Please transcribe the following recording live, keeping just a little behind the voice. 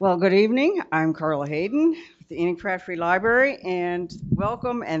Well, good evening. I'm Carla Hayden with the Enid Pratt Free Library, and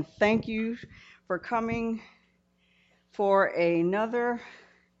welcome and thank you for coming for another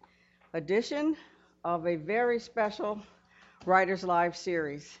edition of a very special Writers Live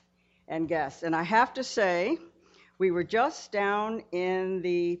series and guests. And I have to say, we were just down in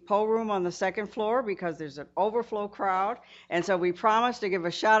the poll room on the second floor because there's an overflow crowd, and so we promised to give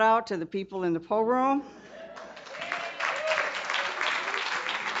a shout out to the people in the poll room.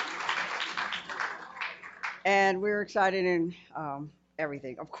 And we're excited in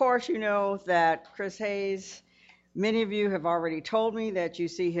everything. Of course, you know that Chris Hayes, many of you have already told me that you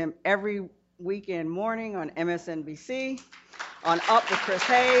see him every weekend morning on MSNBC, on Up with Chris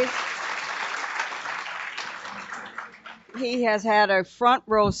Hayes. He has had a front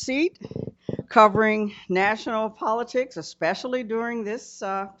row seat covering national politics, especially during this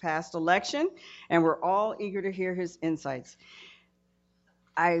past election, and we're all eager to hear his insights.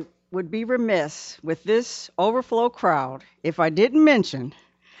 I would be remiss with this overflow crowd if I didn't mention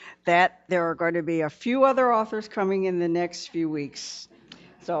that there are going to be a few other authors coming in the next few weeks.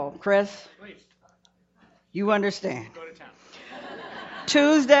 So, Chris, please, you understand. Go to town.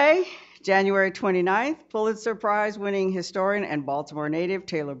 Tuesday, January 29th, Pulitzer Prize winning historian and Baltimore native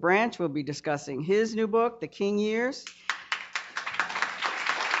Taylor Branch will be discussing his new book, The King Years.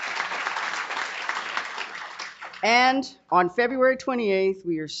 And on February 28th,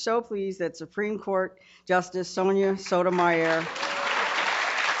 we are so pleased that Supreme Court Justice Sonia Sotomayor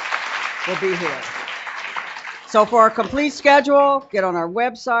will be here. So for our complete schedule, get on our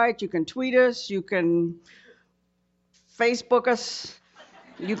website. You can tweet us. You can Facebook us.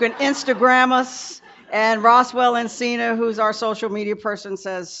 You can Instagram us. And Roswell Encina, who's our social media person,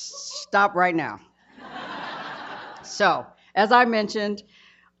 says, stop right now. So, as I mentioned,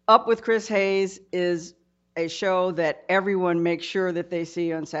 Up with Chris Hayes is a show that everyone makes sure that they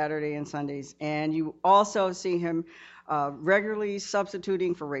see on Saturday and Sundays. And you also see him regularly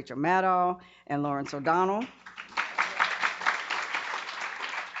substituting for Rachel Maddow and Lawrence O'Donnell.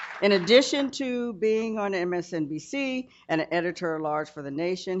 In addition to being on MSNBC and an editor-at-large for The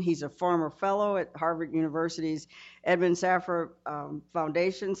Nation, he's a former fellow at Harvard University's Edmund Safra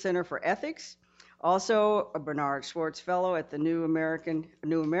Foundation Center for Ethics, also a Bernard Schwartz Fellow at the New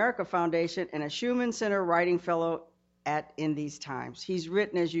America Foundation, and a Schumann Center Writing Fellow at In These Times. He's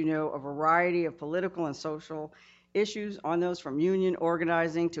written, as you know, a variety of political and social issues on those from union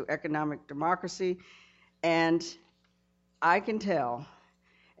organizing to economic democracy, and I can tell,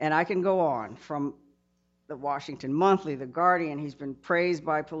 and I can go on, from the Washington Monthly, The Guardian, he's been praised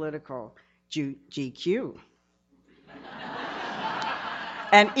by Politico, GQ,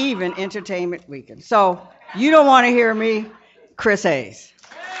 and even Entertainment Weekend. So you don't want to hear me, Chris Hayes.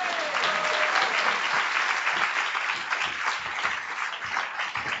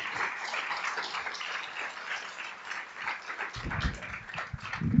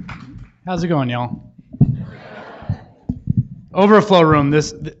 How's it going, y'all? Overflow room.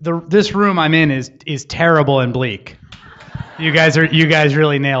 This room I'm in is terrible and bleak. You guys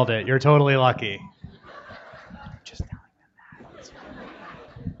really nailed it. You're totally lucky. Just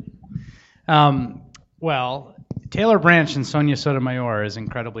well, Taylor Branch and Sonia Sotomayor is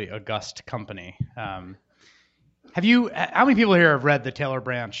incredibly august company. How many people here have read the Taylor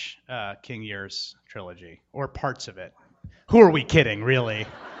Branch King Years trilogy or parts of it? Who are we kidding, really?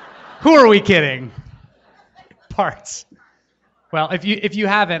 Who are we kidding? Parts. Well, if you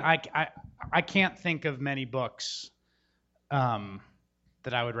haven't, I can't think of many books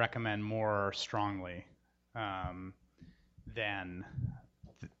that I would recommend more strongly than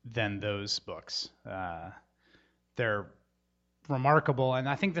those books. They're remarkable, and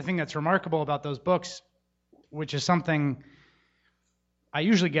I think the thing that's remarkable about those books, which is something I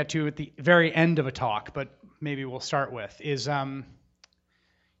usually get to at the very end of a talk, but maybe we'll start with, is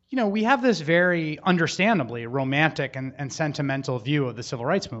we have this very understandably romantic and sentimental view of the civil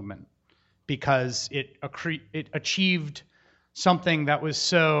rights movement because it achieved something that was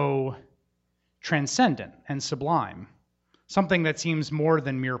so transcendent and sublime, something that seems more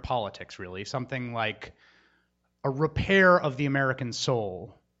than mere politics, really, something like a repair of the American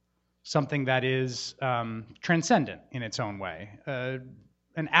soul, something that is transcendent in its own way,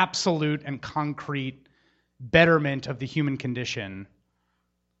 an absolute and concrete betterment of the human condition,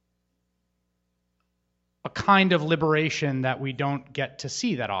 a kind of liberation that we don't get to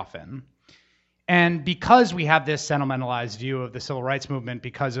see that often. And because we have this sentimentalized view of the civil rights movement,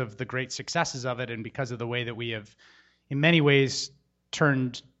 because of the great successes of it, and because of the way that we have, in many ways,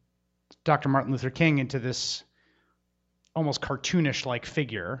 turned Dr. Martin Luther King into this almost cartoonish-like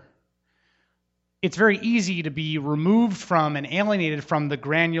figure, it's very easy to be removed from and alienated from the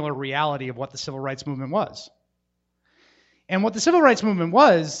granular reality of what the civil rights movement was. And what the civil rights movement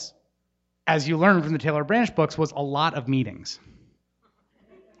was, as you learned from the Taylor Branch books, was a lot of meetings.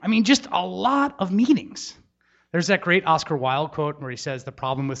 I mean, just a lot of meetings. There's that great Oscar Wilde quote where he says, the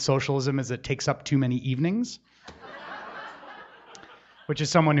problem with socialism is it takes up too many evenings. Which is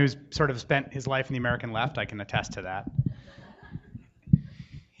someone who's sort of spent his life in the American left. I can attest to that.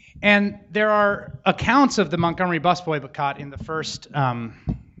 And there are accounts of the Montgomery bus boycott in the first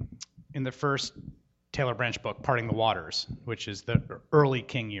Taylor Branch book, Parting the Waters, which is the early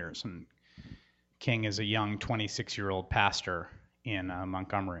King years. And King is a young 26-year-old pastor in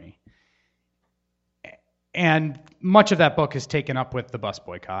Montgomery. And much of that book is taken up with the bus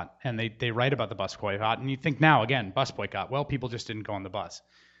boycott, and they write about the bus boycott. And you think now, again, bus boycott, well, people just didn't go on the bus.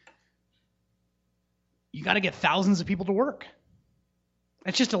 You got to get thousands of people to work.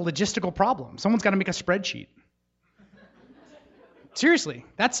 It's just a logistical problem. Someone's got to make a spreadsheet. Seriously,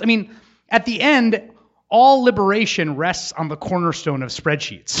 at the end, all liberation rests on the cornerstone of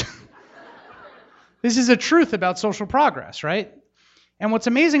spreadsheets. This is a truth about social progress, right? And what's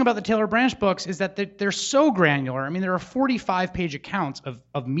amazing about the Taylor Branch books is that they're so granular. I mean, there are 45-page accounts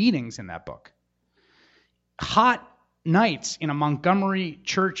of meetings in that book. Hot nights in a Montgomery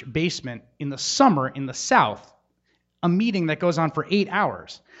church basement in the summer in the South, a meeting that goes on for 8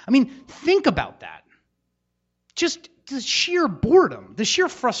 hours. I mean, think about that. Just the sheer boredom, the sheer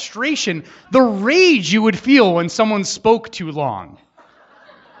frustration, the rage you would feel when someone spoke too long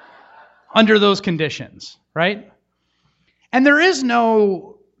under those conditions, right? And there is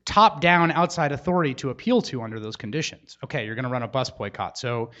no top-down outside authority to appeal to under those conditions. Okay, you're going to run a bus boycott.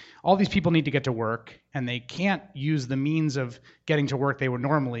 So all these people need to get to work, and they can't use the means of getting to work they would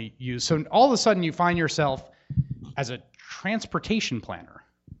normally use. So all of a sudden you find yourself as a transportation planner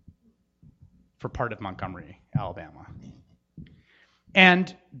for part of Montgomery, Alabama.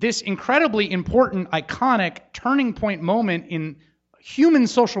 And this incredibly important, iconic turning point moment in human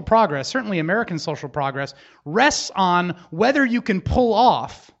social progress, certainly American social progress, rests on whether you can pull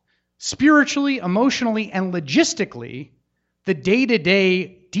off spiritually, emotionally, and logistically the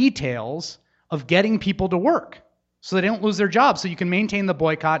day-to-day details of getting people to work so they don't lose their jobs, so you can maintain the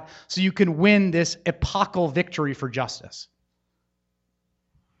boycott, so you can win this epochal victory for justice.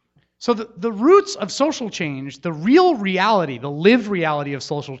 So the roots of social change, the real reality, the lived reality of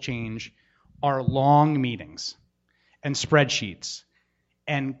social change are long meetings and spreadsheets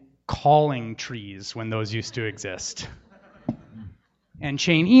and calling trees when those used to exist, and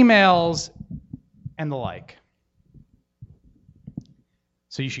chain emails and the like.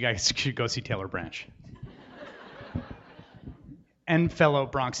 So you guys should go see Taylor Branch. And fellow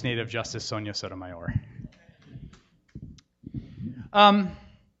Bronx native Justice Sonia Sotomayor.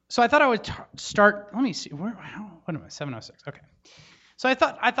 So I thought I would start, let me see, what am I, 7:06, okay. So I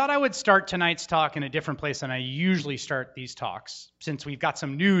thought I would start tonight's talk in a different place than I usually start these talks, since we've got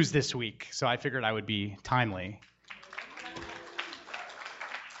some news this week, so I figured I would be timely.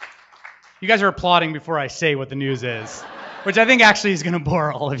 You guys are applauding before I say what the news is, which I think actually is going to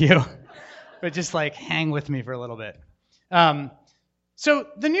bore all of you, but just hang with me for a little bit. So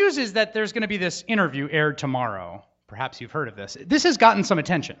the news is that there's going to be this interview aired tomorrow. Perhaps you've heard of this. This has gotten some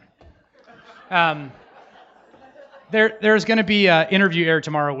attention. There's going to be an interview aired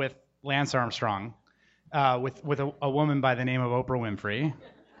tomorrow with Lance Armstrong, with a woman by the name of Oprah Winfrey,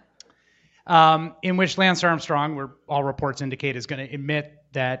 in which Lance Armstrong, where all reports indicate, is going to admit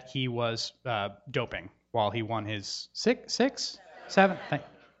that he was doping while he won his seven.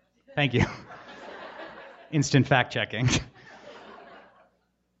 Thank you. Instant fact checking.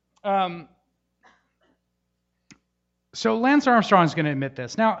 So Lance Armstrong is going to admit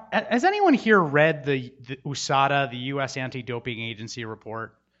this. Now, has anyone here read the USADA, the U.S. Anti-Doping Agency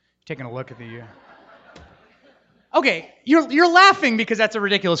report? Taking a look at the... Okay, you're laughing because that's a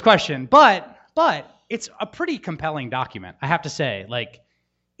ridiculous question, but it's a pretty compelling document, I have to say.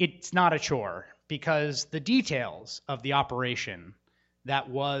 It's not a chore, because the details of the operation that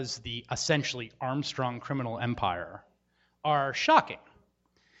was the essentially Armstrong criminal empire are shocking.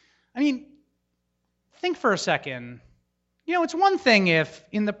 I mean, think for a second. It's one thing if,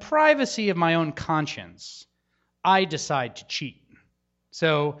 in the privacy of my own conscience, I decide to cheat.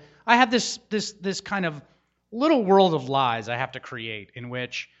 So I have this kind of little world of lies I have to create, in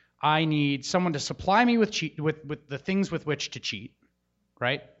which I need someone to supply me with the things with which to cheat,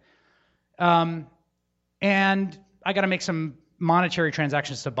 right? And I got to make some monetary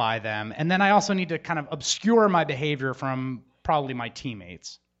transactions to buy them, and then I also need to kind of obscure my behavior from probably my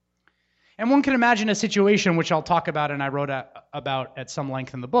teammates. And one can imagine a situation which I'll talk about, and I wrote about at some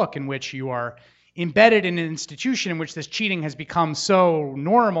length in the book, in which you are embedded in an institution in which this cheating has become so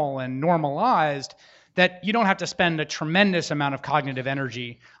normal and normalized that you don't have to spend a tremendous amount of cognitive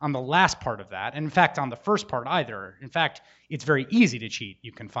energy on the last part of that. And in fact, on the first part either. In fact, it's very easy to cheat.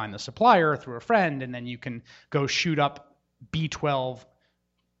 You can find the supplier through a friend, and then you can go shoot up B12,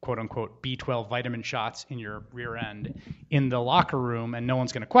 quote unquote, B12 vitamin shots in your rear end in the locker room, and no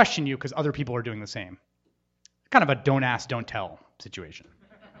one's going to question you because other people are doing the same. Kind of a don't ask, don't tell situation.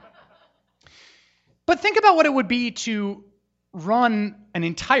 But think about what it would be to run an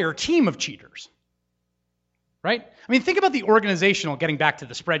entire team of cheaters, right? I mean, think about the organizational, getting back to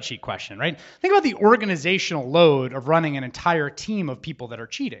the spreadsheet question, right? Think about the organizational load of running an entire team of people that are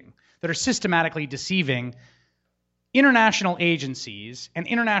cheating, that are systematically deceiving international agencies and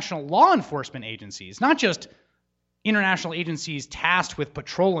international law enforcement agencies, not just international agencies tasked with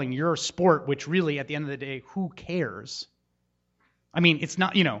patrolling your sport, which really, at the end of the day, who cares? I mean, it's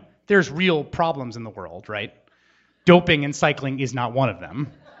not, there's real problems in the world, right? Doping in cycling is not one of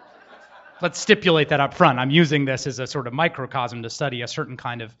them. Let's stipulate that up front. I'm using this as a sort of microcosm to study a certain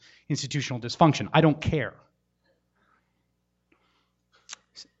kind of institutional dysfunction. I don't care.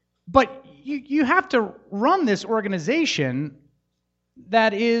 But you have to run this organization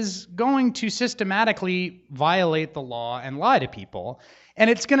that is going to systematically violate the law and lie to people. And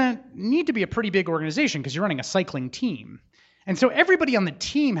it's going to need to be a pretty big organization because you're running a cycling team. And so everybody on the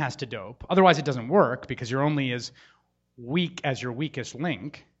team has to dope. Otherwise, it doesn't work because you're only as weak as your weakest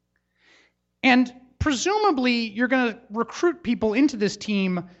link. And presumably, you're going to recruit people into this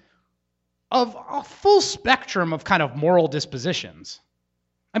team of a full spectrum of kind of moral dispositions.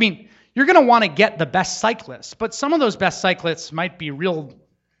 I mean, you're going to want to get the best cyclists, but some of those best cyclists might be real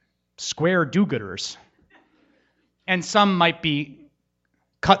square do-gooders, and some might be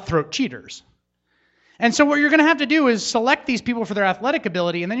cutthroat cheaters. And so what you're going to have to do is select these people for their athletic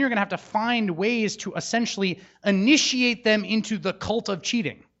ability, and then you're going to have to find ways to essentially initiate them into the cult of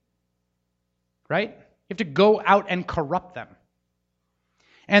cheating, right? You have to go out and corrupt them.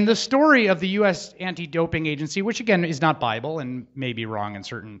 And the story of the U.S. Anti-Doping Agency, which again is not Bible and may be wrong in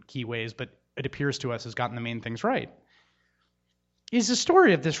certain key ways, but it appears to us has gotten the main things right, is the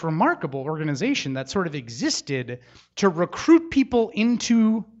story of this remarkable organization that sort of existed to recruit people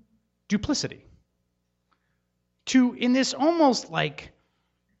into duplicity. To, in this almost like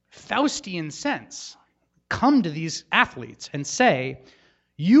Faustian sense, come to these athletes and say,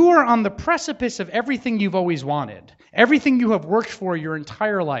 you are on the precipice of everything you've always wanted, everything you have worked for your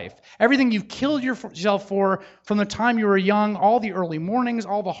entire life, everything you've killed yourself for from the time you were young, all the early mornings,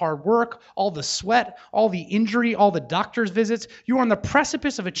 all the hard work, all the sweat, all the injury, all the doctor's visits. You are on the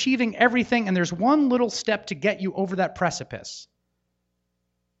precipice of achieving everything, and there's one little step to get you over that precipice.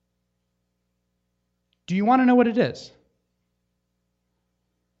 Do you want to know what it is?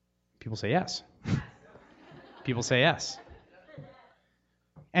 People say yes. People say yes.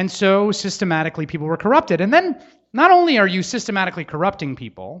 And so systematically people were corrupted. And then not only are you systematically corrupting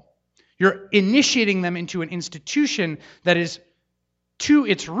people, you're initiating them into an institution that is to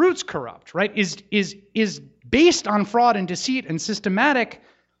its roots corrupt, right? Is based on fraud and deceit and systematic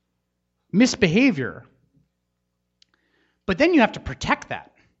misbehavior. But then you have to protect that.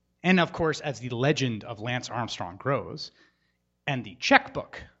 And of course, as the legend of Lance Armstrong grows, and the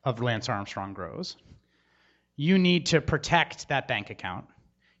checkbook of Lance Armstrong grows, you need to protect that bank account.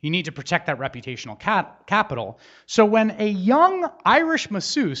 You need to protect that reputational capital. So when a young Irish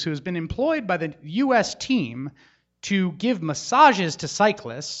masseuse who has been employed by the U.S. team to give massages to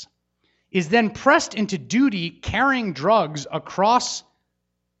cyclists is then pressed into duty carrying drugs across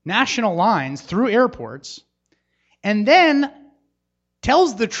national lines through airports, and then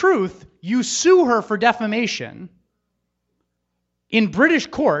tells the truth, you sue her for defamation in British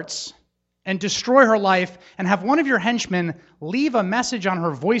courts and destroy her life, and have one of your henchmen leave a message on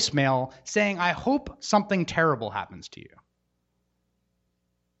her voicemail saying, I hope something terrible happens to you.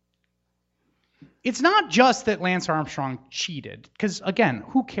 It's not just that Lance Armstrong cheated, because again,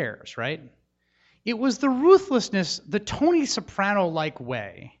 who cares, right? It was the ruthlessness, the Tony Soprano-like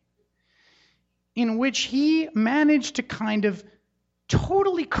way in which he managed to kind of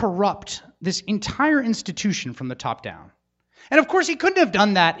totally corrupt this entire institution from the top down. And of course, he couldn't have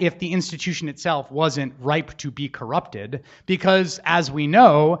done that if the institution itself wasn't ripe to be corrupted, because as we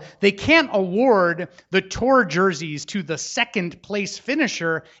know, they can't award the Tour jerseys to the second place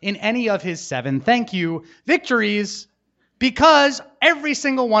finisher in any of his 7 thank you victories, because every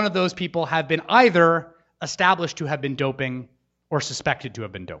single one of those people have been either established to have been doping or suspected to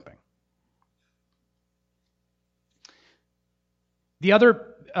have been doping. The other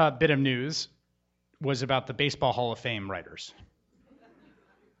bit of news was about the Baseball Hall of Fame writers.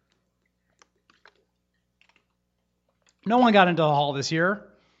 No one got into the hall this year.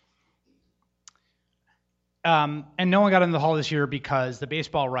 And no one got into the hall this year because the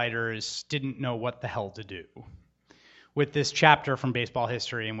baseball writers didn't know what the hell to do with this chapter from baseball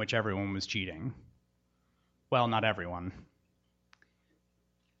history in which everyone was cheating. Well, not everyone.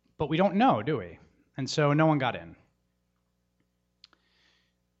 But we don't know, do we? And so no one got in.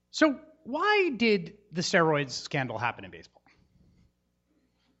 So why did the steroids scandal happen in baseball?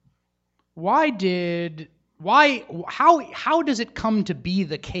 How does it come to be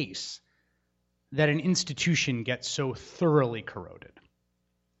the case that an institution gets so thoroughly corroded?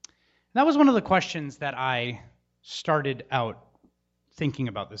 That was one of the questions that I started out thinking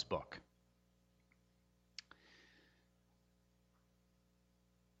about this book.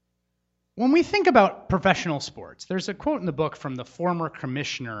 When we think about professional sports, there's a quote in the book from the former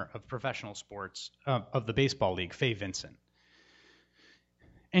commissioner of professional sports of the Baseball League, Fay Vincent.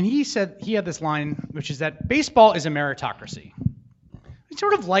 And he said, he had this line, which is that baseball is a meritocracy. I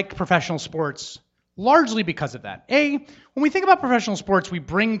sort of like professional sports largely because of that. When we think about professional sports, we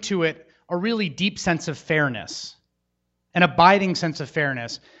bring to it a really deep sense of fairness, an abiding sense of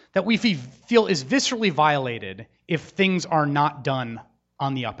fairness that we feel is viscerally violated if things are not done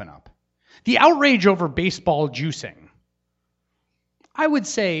on the up and up. The outrage over baseball juicing, I would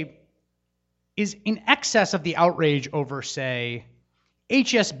say, is in excess of the outrage over, say,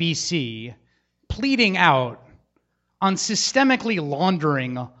 HSBC pleading out on systemically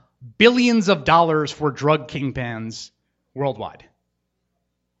laundering billions of dollars for drug kingpins worldwide.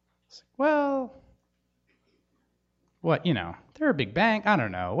 Well, what, they're a big bank. I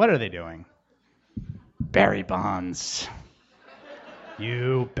don't know. What are they doing? Barry Bonds.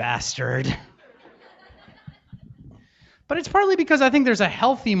 You bastard. But it's partly because I think there's a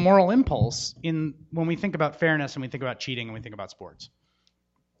healthy moral impulse when we think about fairness and we think about cheating and we think about sports.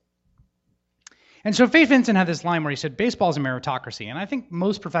 And so Fay Vincent had this line where he said, baseball is a meritocracy. And I think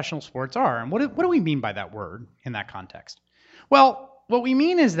most professional sports are. And what do we mean by that word in that context? Well, what we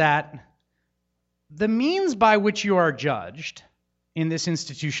mean is that the means by which you are judged in this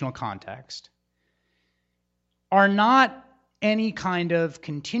institutional context are not any kind of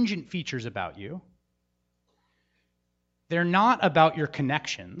contingent features about you. They're not about your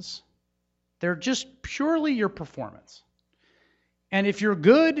connections. They're just purely your performance. And if you're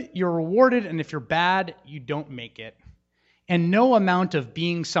good, you're rewarded, and if you're bad, you don't make it. And no amount of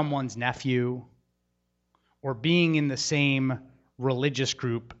being someone's nephew or being in the same religious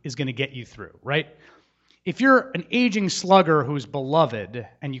group is going to get you through, right? If you're an aging slugger who's beloved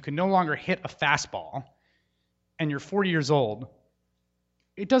and you can no longer hit a fastball and you're 40 years old,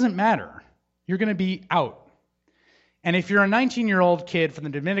 it doesn't matter. You're going to be out. And if you're a 19-year-old kid from the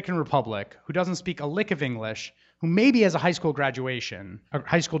Dominican Republic who doesn't speak a lick of English, who maybe has a high school graduation, a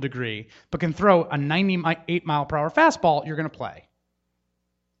high school degree, but can throw a 98-mile-per-hour fastball, you're going to play.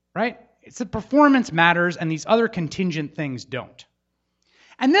 Right? It's the performance matters, and these other contingent things don't.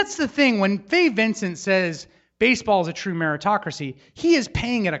 And that's the thing. When Fay Vincent says baseball is a true meritocracy, he is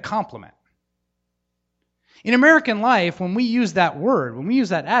paying it a compliment. In American life, when we use that word, when we use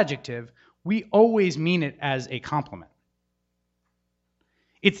that adjective, we always mean it as a compliment.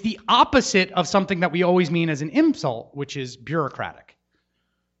 It's the opposite of something that we always mean as an insult, which is bureaucratic.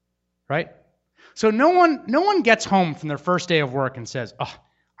 Right? So no one gets home from their first day of work and says, "Oh,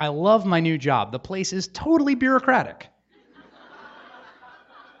 I love my new job. The place is totally bureaucratic."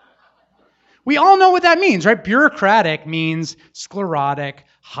 We all know what that means, right? Bureaucratic means sclerotic,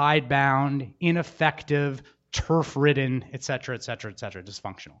 hidebound, ineffective, turf-ridden, et cetera,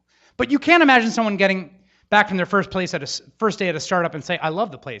 dysfunctional. But you can't imagine someone getting back from their first day at a startup and say, "I love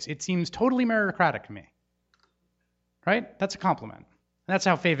the place. It seems totally meritocratic to me." Right? That's a compliment. And that's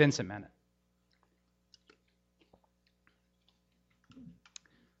how Fay Vincent meant it.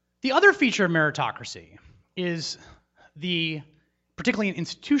 The other feature of meritocracy is particularly in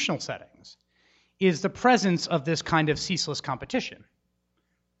institutional settings, is the presence of this kind of ceaseless competition.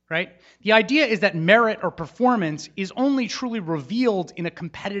 Right? The idea is that merit or performance is only truly revealed in a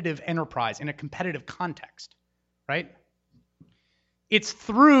competitive enterprise, in a competitive context. Right? It's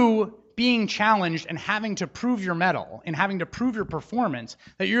through being challenged and having to prove your mettle and having to prove your performance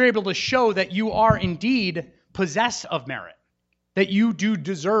that you're able to show that you are indeed possessed of merit, that you do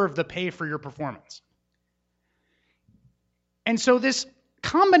deserve the pay for your performance. And so this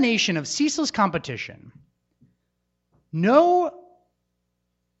combination of ceaseless competition, no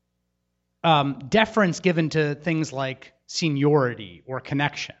deference given to things like seniority or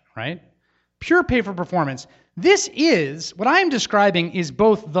connection, right? Pure pay for performance. This is, what I am describing is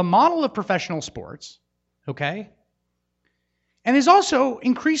both the model of professional sports, okay? And is also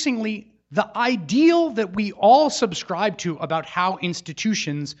increasingly the ideal that we all subscribe to about how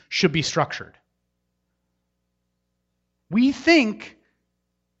institutions should be structured. We think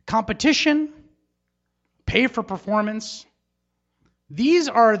competition, pay for performance, these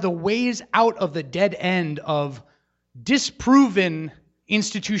are the ways out of the dead end of disproven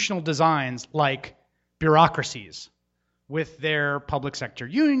institutional designs like bureaucracies with their public sector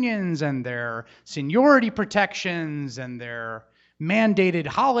unions and their seniority protections and their mandated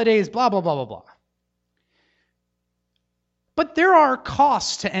holidays, blah, blah, blah, blah, blah. But there are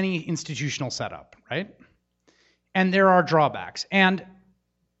costs to any institutional setup, right? And there are drawbacks. And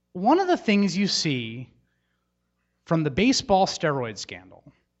one of the things you see from the baseball steroid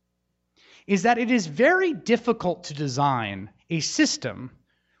scandal is that it is very difficult to design a system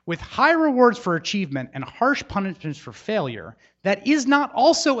with high rewards for achievement and harsh punishments for failure that is not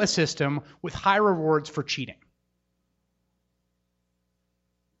also a system with high rewards for cheating.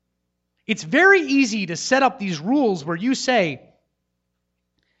 It's very easy to set up these rules where you say,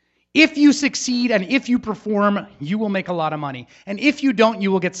 if you succeed and if you perform, you will make a lot of money. And if you don't,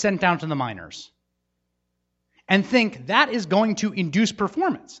 you will get sent down to the minors. And think that is going to induce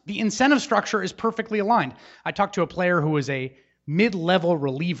performance. The incentive structure is perfectly aligned. I talked to a player who was a mid-level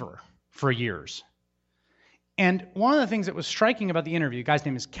reliever for years. And one of the things that was striking about the interview, the guy's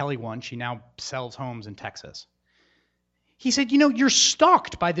name is Kelly Wunsch. He now sells homes in Texas. He said, you're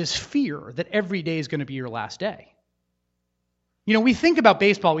stalked by this fear that every day is going to be your last day. We think about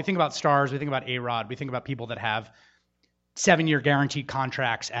baseball, we think about stars, we think about A-Rod, we think about people that have 7-year guaranteed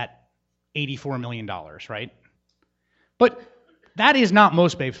contracts at $84 million, right? But that is not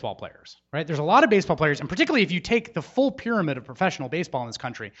most baseball players, right? There's a lot of baseball players, and particularly if you take the full pyramid of professional baseball in this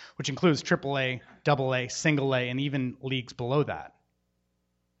country, which includes AAA, AA, single A, and even leagues below that,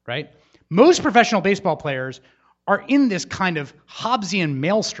 right? Most professional baseball players are in this kind of Hobbesian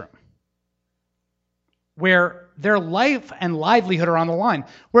maelstrom where their life and livelihood are on the line,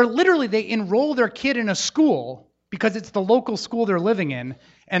 where literally they enroll their kid in a school because it's the local school they're living in,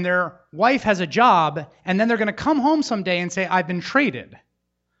 and their wife has a job, and then they're going to come home someday and say, I've been traded.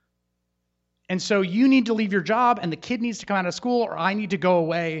 And so you need to leave your job, and the kid needs to come out of school, or I need to go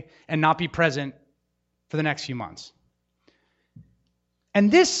away and not be present for the next few months.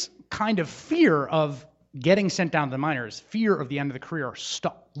 And this kind of fear of getting sent down to the minors, fear of the end of the career,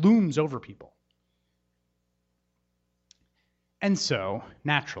 looms over people. And so,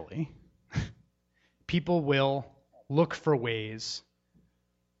 naturally, people will look for ways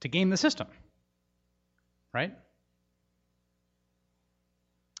to game the system, right?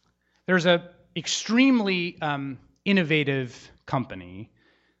 There's an extremely innovative company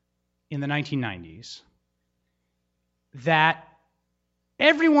in the 1990s that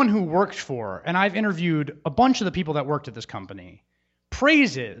everyone who worked for, and I've interviewed a bunch of the people that worked at this company,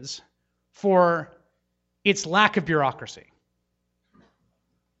 praises for its lack of bureaucracy.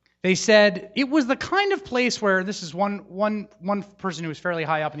 They said it was the kind of place where, this is one person who was fairly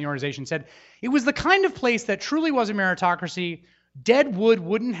high up in the organization said, it was the kind of place that truly was a meritocracy. Dead wood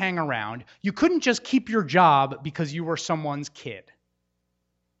wouldn't hang around. You couldn't just keep your job because you were someone's kid.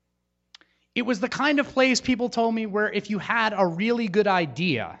 It was the kind of place, people told me, where if you had a really good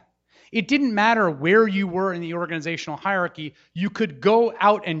idea, it didn't matter where you were in the organizational hierarchy, you could go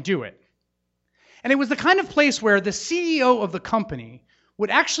out and do it. And it was the kind of place where the CEO of the company would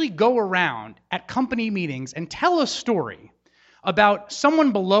actually go around at company meetings and tell a story about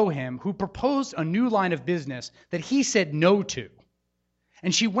someone below him who proposed a new line of business that he said no to.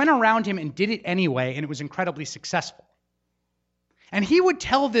 And she went around him and did it anyway, and it was incredibly successful. And he would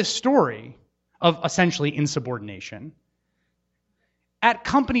tell this story of essentially insubordination at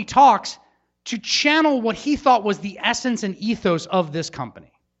company talks to channel what he thought was the essence and ethos of this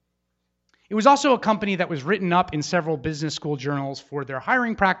company. It was also a company that was written up in several business school journals for their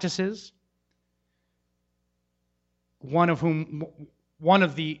hiring practices. One of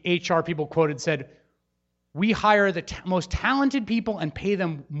the HR people quoted said, "We hire the most talented people and pay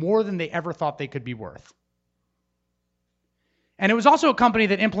them more than they ever thought they could be worth." And it was also a company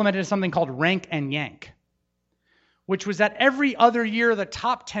that implemented something called rank and yank, which was that every other year, the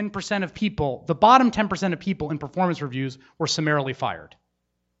top 10% of people, the bottom 10% of people in performance reviews were summarily fired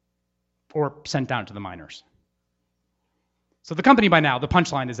or sent down to the minors. So the company by now, the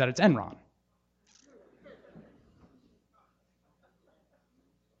punchline is that it's Enron.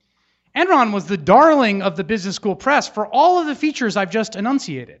 Enron was the darling of the business school press for all of the features I've just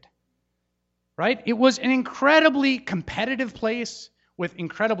enunciated, right? It was an incredibly competitive place with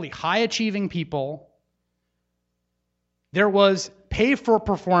incredibly high-achieving people. There was pay for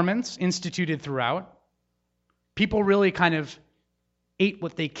performance instituted throughout. People really kind of ate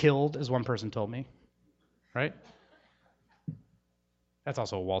what they killed, as one person told me, right? That's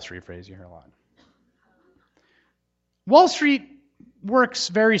also a Wall Street phrase you hear a lot. Wall Street works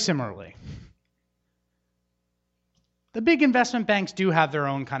very similarly. The big investment banks do have their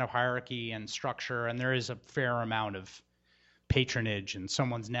own kind of hierarchy and structure, and there is a fair amount of patronage and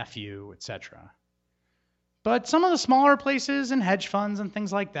someone's nephew, etc. But some of the smaller places and hedge funds and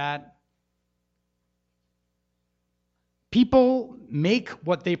things like that, people make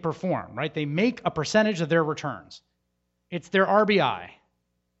what they perform, right? They make a percentage of their returns. It's their RBI.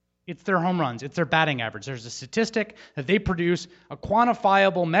 It's their home runs. It's their batting average. There's a statistic that they produce, a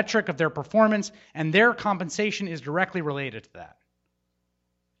quantifiable metric of their performance, and their compensation is directly related to that.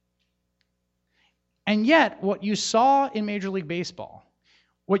 And yet, what you saw in Major League Baseball,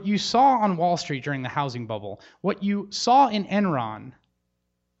 what you saw on Wall Street during the housing bubble, what you saw in Enron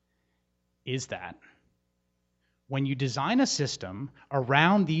is that when you design a system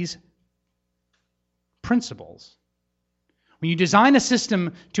around these principles, when you design a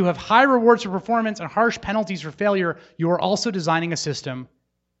system to have high rewards for performance and harsh penalties for failure, you are also designing a system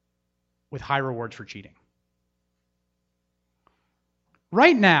with high rewards for cheating.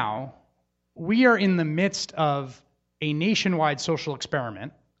 Right now, we are in the midst of a nationwide social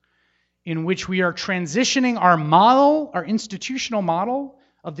experiment in which we are transitioning our model, our institutional model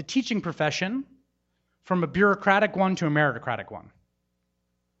of the teaching profession from a bureaucratic one to a meritocratic one.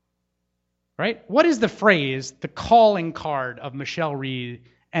 Right? What is the phrase, the calling card of Michelle Reed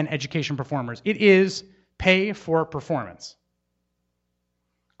and education performers? It is pay for performance.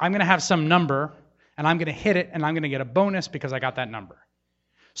 I'm going to have some number, and I'm going to hit it, and I'm going to get a bonus because I got that number.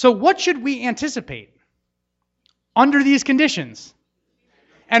 So what should we anticipate under these conditions?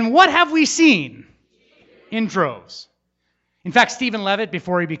 And what have we seen in droves? In fact, Stephen Levitt,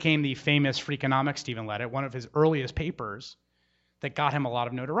 before he became the famous Freakonomics Stephen Levitt, one of his earliest papers that got him a lot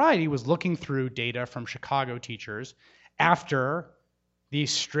of notoriety was looking through data from Chicago teachers after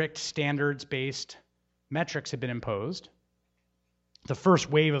these strict standards-based metrics had been imposed, the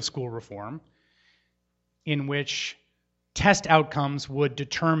first wave of school reform, in which test outcomes would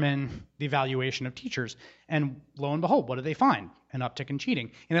determine the evaluation of teachers. And lo and behold, what do they find? An uptick in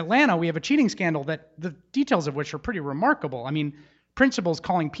cheating. In Atlanta, we have a cheating scandal that the details of which are pretty remarkable. I mean, principals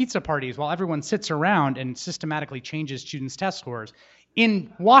calling pizza parties while everyone sits around and systematically changes students' test scores.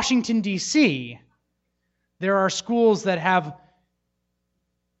 In Washington, D.C., there are schools that have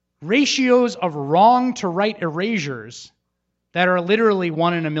ratios of wrong to right erasures that are literally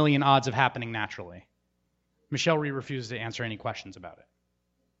 1 in a million odds of happening naturally. Michelle Reed refuses to answer any questions about it.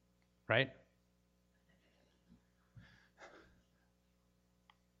 Right?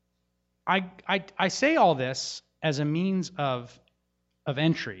 I say all this as a means of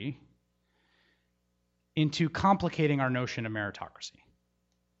entry into complicating our notion of meritocracy.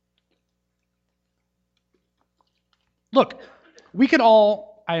 Look, we could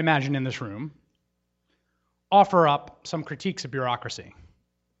all, I imagine in this room, offer up some critiques of bureaucracy.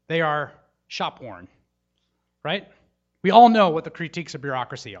 They are shop-worn, right? We all know what the critiques of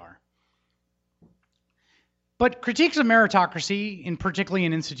bureaucracy are. But critiques of meritocracy, particularly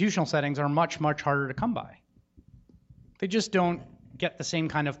in institutional settings, are much, much harder to come by. They just don't get the same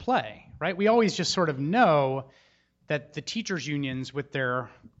kind of play, right? We always just sort of know that the teachers' unions, with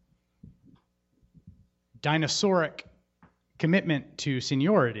their dinosauric commitment to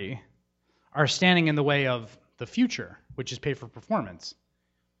seniority, are standing in the way of the future, which is pay for performance.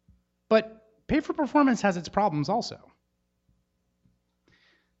 But pay for performance has its problems also.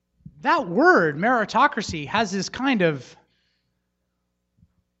 That word, meritocracy, has this kind of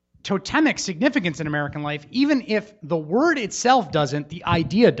totemic significance in American life. Even if the word itself doesn't, the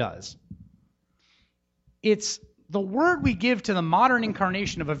idea does. It's the word we give to the modern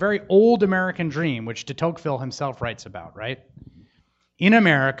incarnation of a very old American dream, which de Tocqueville himself writes about, right? In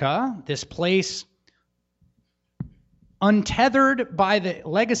America, this place untethered by the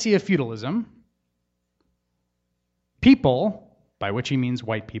legacy of feudalism, people, by which he means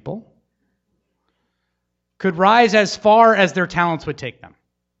white people, could rise as far as their talents would take them.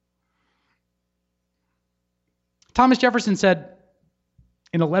 Thomas Jefferson said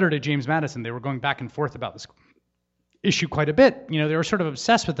in a letter to James Madison, they were going back and forth about this issue quite a bit. You know, they were sort of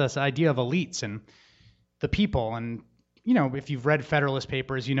obsessed with this idea of elites and the people. And, you know, if you've read Federalist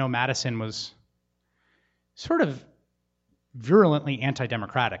Papers, you know Madison was sort of virulently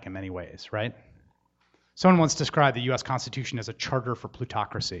anti-democratic in many ways, right? Someone once described the U.S. Constitution as a charter for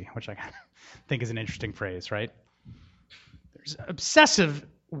plutocracy, which I think is an interesting phrase, right? There's obsessive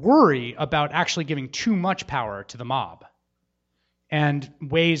worry about actually giving too much power to the mob and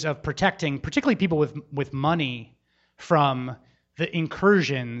ways of protecting, particularly people with money, from the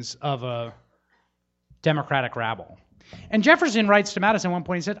incursions of a democratic rabble. And Jefferson writes to Madison at one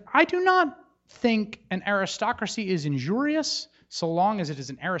point, he said, I do not think an aristocracy is injurious so long as it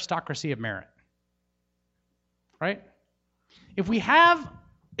is an aristocracy of merit. Right? If we have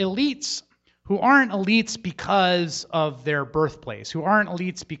elites who aren't elites because of their birthplace, who aren't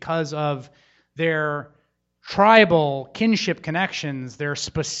elites because of their tribal kinship connections, their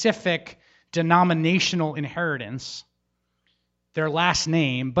specific denominational inheritance, their last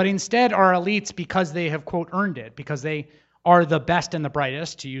name, but instead are elites because they have, quote, earned it, because they are the best and the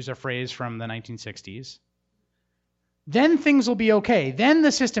brightest, to use a phrase from the 1960s, then things will be okay. Then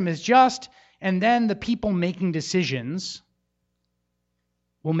the system is just, and then the people making decisions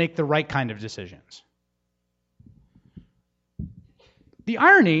will make the right kind of decisions. The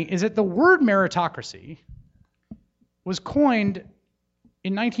irony is that the word meritocracy was coined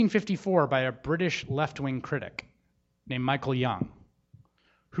in 1954 by a British left-wing critic named Michael Young,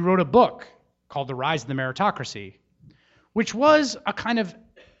 who wrote a book called The Rise of the Meritocracy, which was a kind of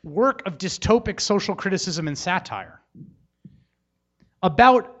work of dystopic social criticism and satire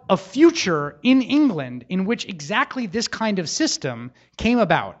about a future in England in which exactly this kind of system came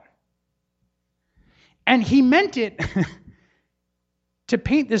about. And he meant it to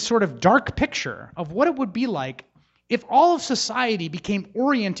paint this sort of dark picture of what it would be like if all of society became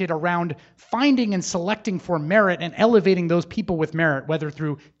oriented around finding and selecting for merit and elevating those people with merit, whether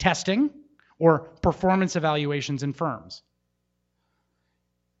through testing or performance evaluations in firms.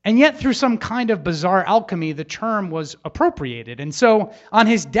 And yet, through some kind of bizarre alchemy, the term was appropriated. And so, on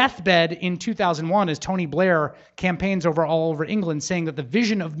his deathbed in 2001, as Tony Blair campaigns all over England saying that the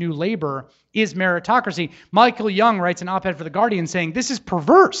vision of New Labour is meritocracy, Michael Young writes an op-ed for The Guardian saying, this is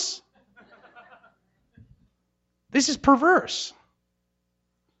perverse. This is perverse.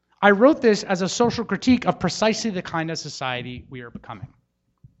 I wrote this as a social critique of precisely the kind of society we are becoming.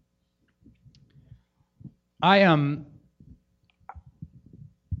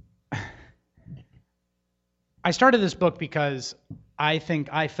 I started this book because I think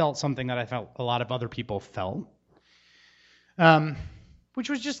I felt something that I felt a lot of other people felt, which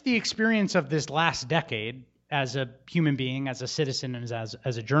was just the experience of this last decade as a human being, as a citizen, and as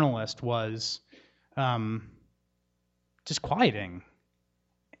a journalist was disquieting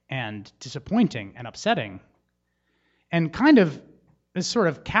and disappointing and upsetting, and kind of this sort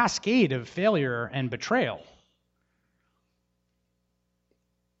of cascade of failure and betrayal.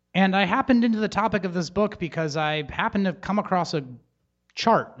 And I happened into the topic of this book because I happened to come across a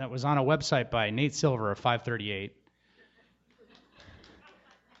chart that was on a website by Nate Silver of 538.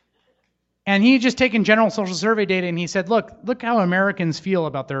 And he had just taken general social survey data and he said, look how Americans feel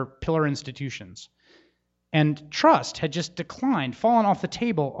about their pillar institutions. And trust had just declined, fallen off the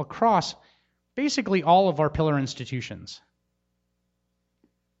table across basically all of our pillar institutions.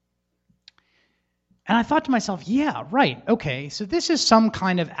 And I thought to myself, yeah, right, okay, so this is some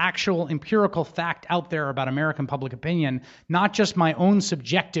kind of actual empirical fact out there about American public opinion, not just my own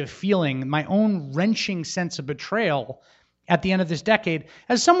subjective feeling, my own wrenching sense of betrayal at the end of this decade,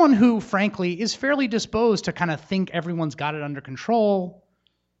 as someone who, frankly, is fairly disposed to kind of think everyone's got it under control,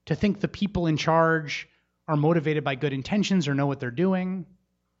 to think the people in charge are motivated by good intentions or know what they're doing.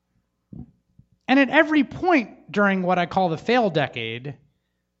 And at every point during what I call the fail decade,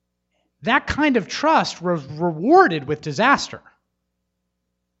 that kind of trust was rewarded with disaster.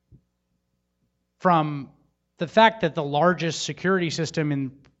 From the fact that the largest security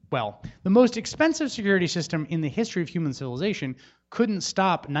system the most expensive security system in the history of human civilization couldn't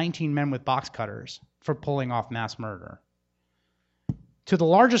stop 19 men with box cutters from pulling off mass murder, to the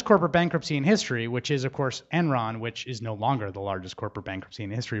largest corporate bankruptcy in history, which is, of course, Enron, which is no longer the largest corporate bankruptcy in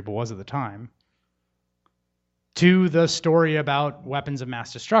history, but was at the time, to the story about weapons of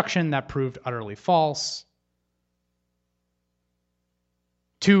mass destruction that proved utterly false,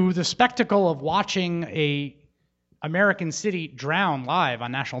 to the spectacle of watching a American city drown live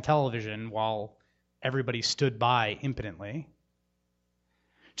on national television while everybody stood by impotently,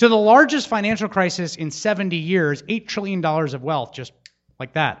 to the largest financial crisis in 70 years, $8 trillion of wealth just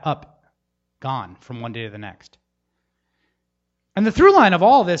like that, up, gone from one day to the next. And the through line of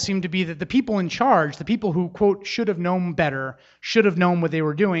all of this seemed to be that the people in charge, the people who, quote, should have known better, should have known what they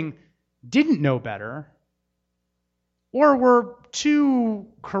were doing, didn't know better, or were too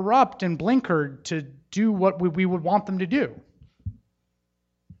corrupt and blinkered to do what we would want them to do.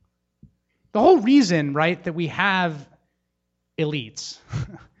 The whole reason, right, that we have elites,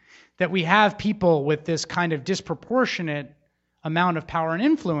 that we have people with this kind of disproportionate amount of power and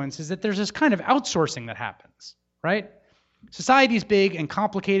influence is that there's this kind of outsourcing that happens, right? Society's big and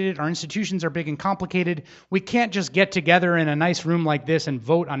complicated. Our institutions are big and complicated. We can't just get together in a nice room like this and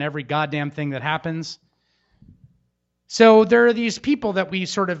vote on every goddamn thing that happens. So there are these people that we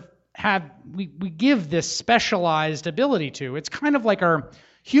sort of we give this specialized ability to. It's kind of like our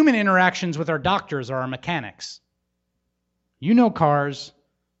human interactions with our doctors or our mechanics. You know cars.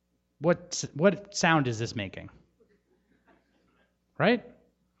 What sound is this making? Right?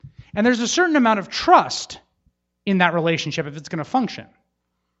 And there's a certain amount of trust in that relationship if it's going to function.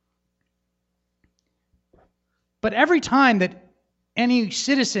 But every time that any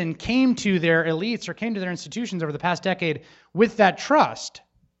citizen came to their elites or came to their institutions over the past decade with that trust,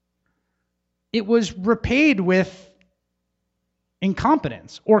 it was repaid with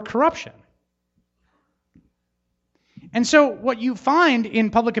incompetence or corruption. And so what you find in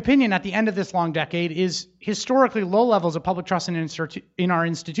public opinion at the end of this long decade is historically low levels of public trust in our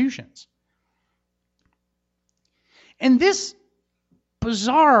institutions. And this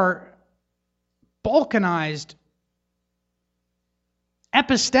bizarre, balkanized,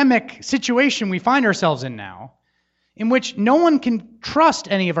 epistemic situation we find ourselves in now, in which no one can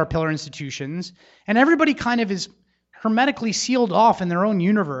trust any of our pillar institutions, and everybody kind of is hermetically sealed off in their own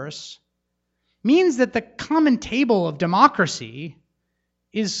universe, means that the common table of democracy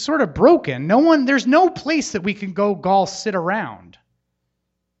is sort of broken. There's no place that we can go all sit around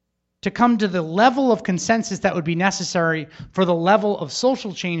to come to the level of consensus that would be necessary for the level of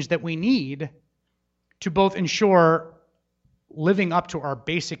social change that we need to both ensure living up to our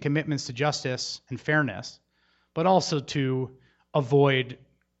basic commitments to justice and fairness, but also to avoid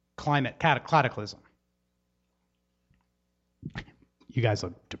climate cataclysm. You guys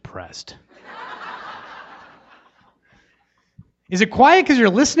look depressed. Is it quiet because you're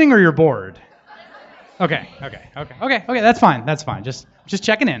listening or you're bored? Okay, that's fine. Just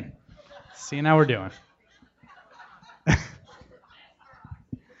checking in. Seeing how we're doing.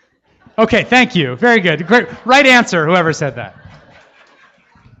 Okay, thank you. Very good. Great. Right answer, whoever said that.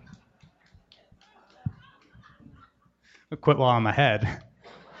 I'll quit while I'm ahead.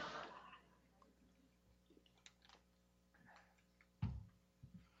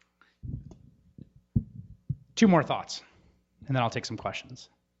 Two more thoughts, and then I'll take some questions.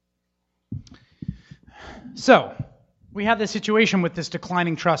 So, we have this situation with this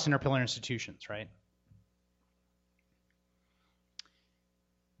declining trust in our pillar institutions, right?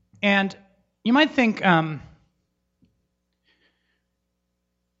 And you might think, when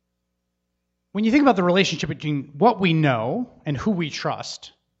you think about the relationship between what we know and who we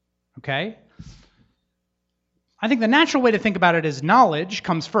trust, okay? I think the natural way to think about it is knowledge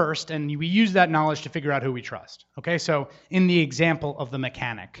comes first, and we use that knowledge to figure out who we trust, okay? So in the example of the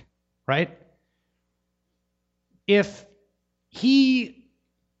mechanic, right? If he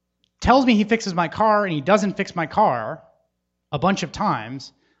tells me he fixes my car and he doesn't fix my car a bunch of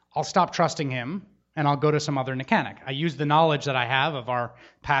times, I'll stop trusting him and I'll go to some other mechanic. I use the knowledge that I have of our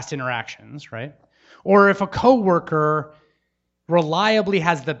past interactions, right? Or if a coworker reliably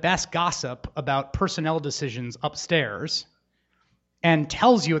has the best gossip about personnel decisions upstairs and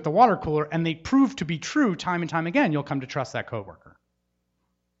tells you at the water cooler and they prove to be true time and time again, you'll come to trust that coworker.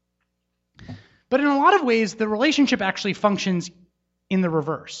 But in a lot of ways, the relationship actually functions in the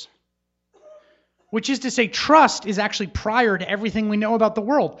reverse, which is to say trust is actually prior to everything we know about the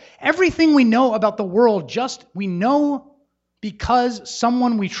world. Everything we know about the world we know because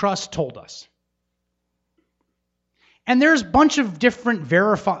someone we trust told us. And there's a bunch of different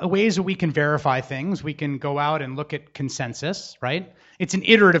ways that we can verify things. We can go out and look at consensus, right? It's an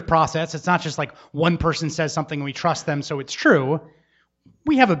iterative process. It's not just like one person says something and we trust them so it's true.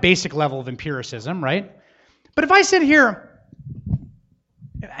 We have a basic level of empiricism, right? But if I sit here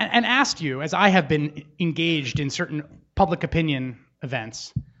and asked you, as I have been engaged in certain public opinion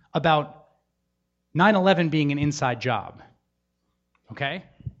events, about 9/11 being an inside job, okay?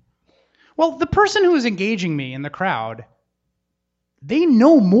 Well, the person who is engaging me in the crowd, they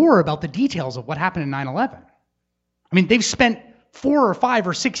know more about the details of what happened in 9/11. I mean, they've spent 4 or 5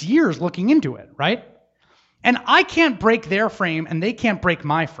 or 6 years looking into it, right? And I can't break their frame and they can't break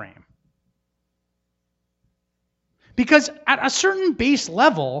my frame. Because at a certain base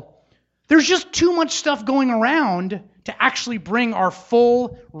level, there's just too much stuff going around to actually bring our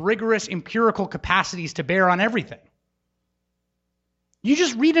full, rigorous, empirical capacities to bear on everything. You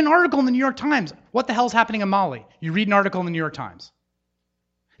just read an article in the New York Times. What the hell's happening in Mali? You read an article in the New York Times.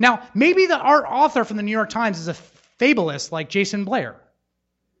 Now, maybe the art author from the New York Times is a fabulist like Jason Blair.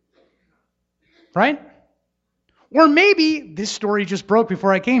 Right? Or maybe, this story just broke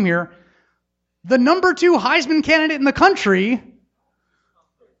before I came here, the number 2 Heisman candidate in the country,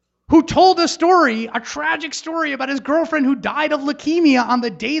 who told a tragic story about his girlfriend who died of leukemia on the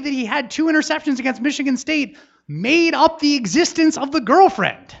day that he had 2 interceptions against Michigan State, made up the existence of the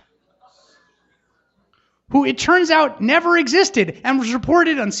girlfriend, who it turns out never existed and was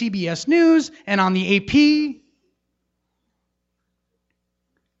reported on CBS News and on the AP.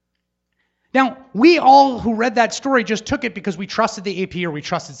 Now, we all who read that story just took it because we trusted the AP or we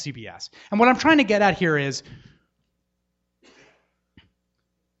trusted CBS. And what I'm trying to get at here is,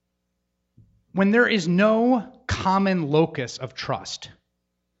 when there is no common locus of trust,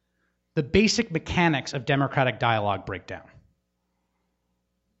 the basic mechanics of democratic dialogue break down.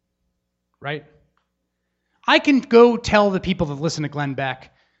 Right? I can go tell the people that listen to Glenn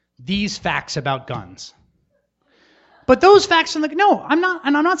Beck these facts about guns. But those facts are like, no, I'm not,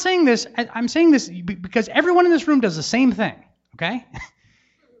 and I'm not saying this, I'm saying this because everyone in this room does the same thing, okay?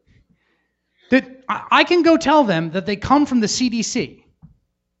 That I can go tell them that they come from the CDC.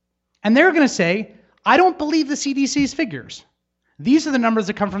 And they're going to say, I don't believe the CDC's figures. These are the numbers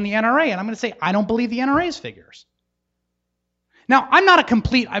that come from the NRA. And I'm going to say, I don't believe the NRA's figures. Now, I'm not a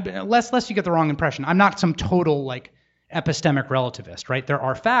complete, lest you get the wrong impression, I'm not some total epistemic relativist, right? There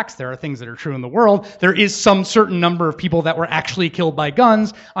are facts, there are things that are true in the world. There is some certain number of people that were actually killed by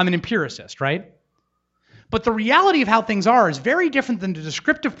guns. I'm an empiricist, right? But the reality of how things are is very different than the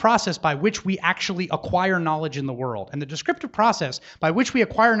descriptive process by which we actually acquire knowledge in the world. And the descriptive process by which we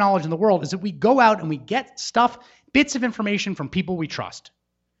acquire knowledge in the world is that we go out and we get stuff, bits of information from people we trust.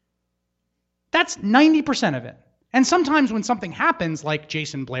 That's 90% of it. And sometimes when something happens, like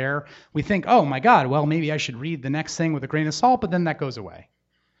Jason Blair, we think, oh my God, well, maybe I should read the next thing with a grain of salt, but then that goes away.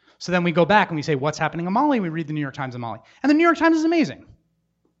 So then we go back and we say, what's happening in Mali? We read the New York Times in Mali. And the New York Times is amazing.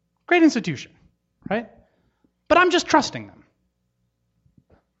 Great institution, right? But I'm just trusting them.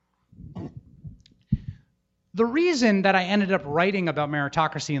 The reason that I ended up writing about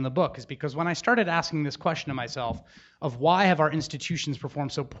meritocracy in the book is because when I started asking this question to myself of why have our institutions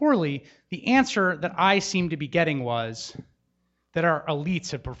performed so poorly, the answer that I seemed to be getting was that our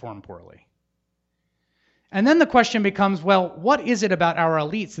elites had performed poorly. And then the question becomes, well, what is it about our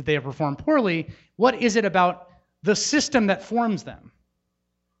elites that they have performed poorly? What is it about the system that forms them?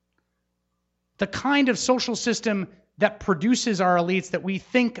 The kind of social system that produces our elites that we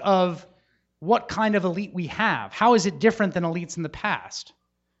think of what kind of elite we have. How is it different than elites in the past?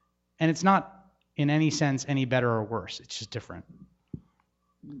 And it's not in any sense any better or worse. It's just different.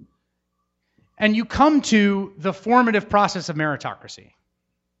 And you come to the formative process of meritocracy.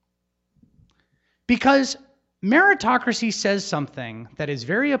 Because meritocracy says something that is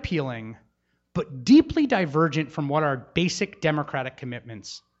very appealing, but deeply divergent from what our basic democratic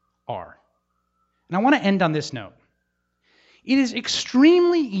commitments are. And I want to end on this note. It is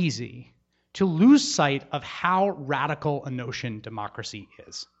extremely easy to lose sight of how radical a notion democracy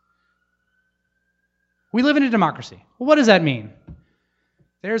is. We live in a democracy. Well, what does that mean?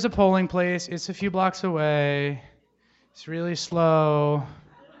 There's a polling place. It's a few blocks away. It's really slow.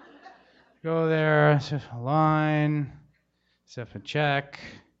 Go there, set a line, set up a check,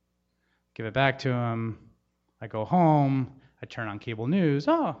 give it back to him. I go home. I turn on cable news.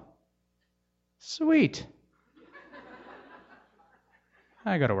 Oh, sweet.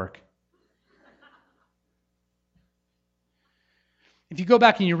 I go to work. If you go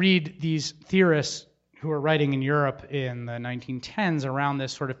back and you read these theorists who were writing in Europe in the 1910s around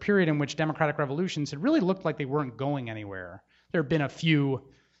this sort of period in which democratic revolutions had really looked like they weren't going anywhere. There have been a few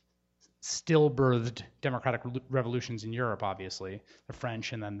still-birthed democratic revolutions in Europe, obviously, the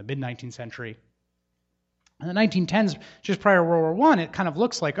French and then the mid-19th century. In the 1910s, just prior to World War I, it kind of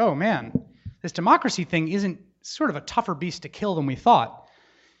looks like, oh man, this democracy thing isn't sort of a tougher beast to kill than we thought.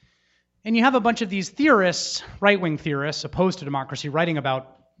 And you have a bunch of these theorists, right-wing theorists, opposed to democracy, writing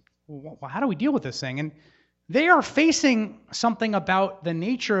about, well, how do we deal with this thing? And they are facing something about the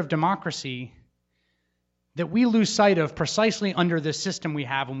nature of democracy that we lose sight of precisely under this system we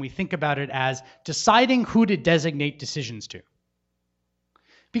have when we think about it as deciding who to designate decisions to.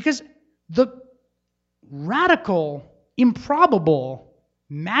 Because the radical, improbable,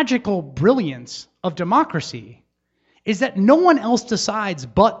 magical brilliance of democracy is that no one else decides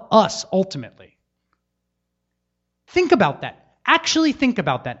but us ultimately. Think about that. Actually think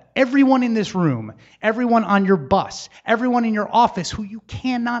about that. Everyone in this room, everyone on your bus, everyone in your office who you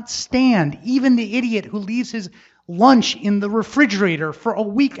cannot stand, even the idiot who leaves his lunch in the refrigerator for a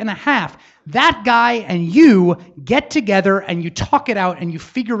week and a half, that guy and you get together and you talk it out and you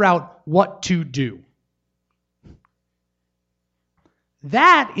figure out what to do.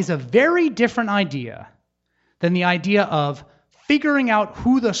 That is a very different idea than the idea of figuring out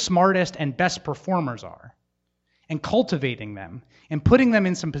who the smartest and best performers are, and cultivating them and putting them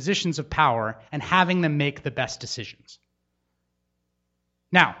in some positions of power and having them make the best decisions.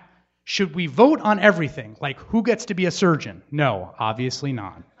 Now, should we vote on everything, like who gets to be a surgeon? No, obviously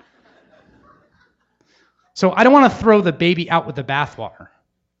not. So I don't want to throw the baby out with the bathwater.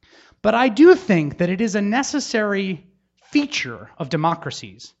 But I do think that it is a necessary feature of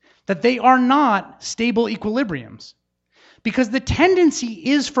democracies that they are not stable equilibriums. Because the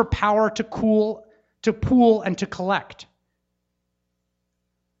tendency is for power to pool and to collect.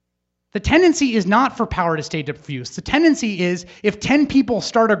 The tendency is not for power to stay diffuse. The tendency is if 10 people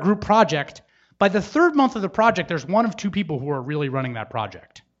start a group project, by the third month of the project, there's one of two people who are really running that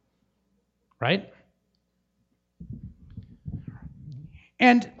project. Right?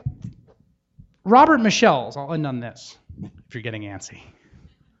 And Robert Michels, I'll end on this if you're getting antsy.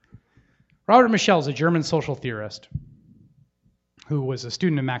 Robert Michels, a German social theorist who was a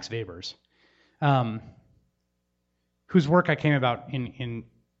student of Max Weber's, whose work I came about in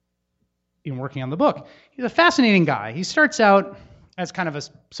working on the book. He's a fascinating guy. He starts out as kind of a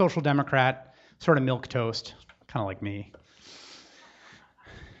social democrat, sort of milquetoast, kind of like me.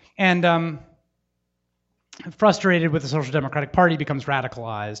 And frustrated with the Social Democratic Party, becomes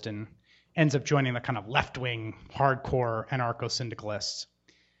radicalized and ends up joining the kind of left-wing, hardcore anarcho-syndicalists.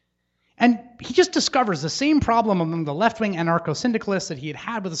 And he just discovers the same problem among the left-wing anarcho-syndicalists that he had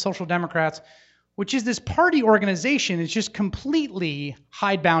had with the Social Democrats, which is this party organization is just completely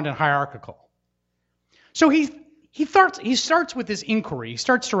hidebound and hierarchical. So he starts with this inquiry. He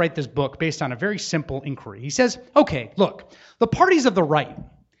starts to write this book based on a very simple inquiry. He says, okay, look, the parties of the right,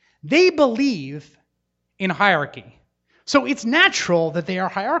 they believe in hierarchy. So it's natural that they are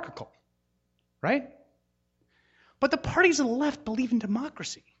hierarchical, right? But the parties of the left believe in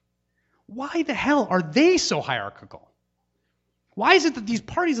democracy. Why the hell are they so hierarchical? Why is it that these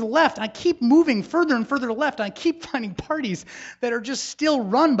parties of the left, and I keep moving further and further to the left, and I keep finding parties that are just still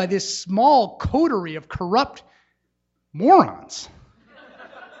run by this small coterie of corrupt morons?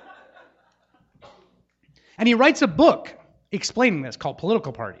 And he writes a book explaining this called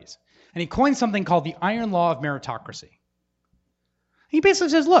Political Parties. And he coins something called the iron law of meritocracy. He basically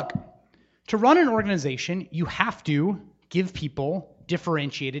says, look, to run an organization, you have to give people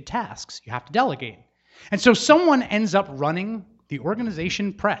differentiated tasks. You have to delegate. And so someone ends up running the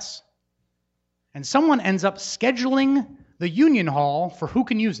organization press. And someone ends up scheduling the union hall for who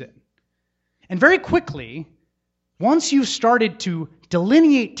can use it. And very quickly, once you've started to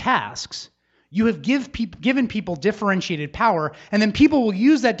delineate tasks, you have given people differentiated power, and then people will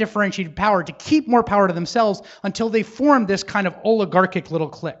use that differentiated power to keep more power to themselves until they form this kind of oligarchic little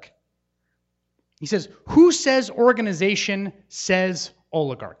clique. He says, who says organization says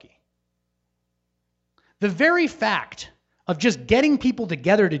oligarchy? The very fact of just getting people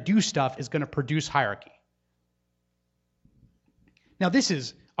together to do stuff is going to produce hierarchy. Now, this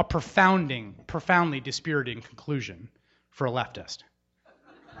is a profoundly dispiriting conclusion for a leftist.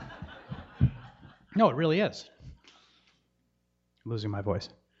 No, it really is. I'm losing my voice.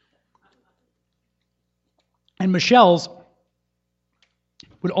 And Michels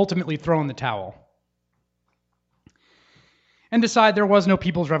would ultimately throw in the towel and decide there was no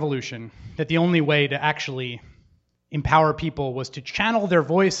people's revolution, that the only way to actually empower people was to channel their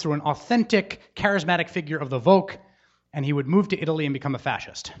voice through an authentic, charismatic figure of the Volk, and he would move to Italy and become a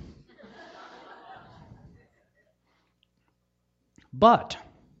fascist. But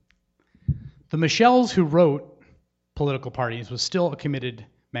the Michels who wrote Political Parties was still a committed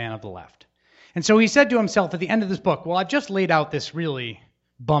man of the left. And so he said to himself at the end of this book, well, I've just laid out this really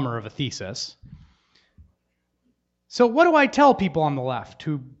bummer of a thesis. So what do I tell people on the left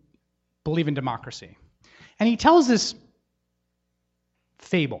who believe in democracy? And he tells this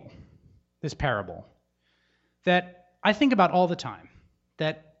fable, this parable, that I think about all the time,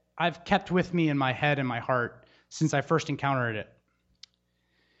 that I've kept with me in my head and my heart since I first encountered it.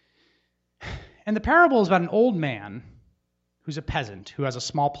 And the parable is about an old man who's a peasant who has a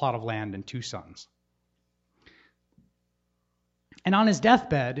small plot of land and 2 sons. And on his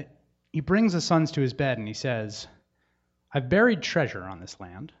deathbed, he brings the sons to his bed and he says, I've buried treasure on this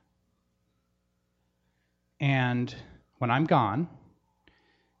land. And when I'm gone,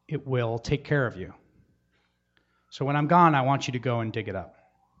 it will take care of you. So when I'm gone, I want you to go and dig it up.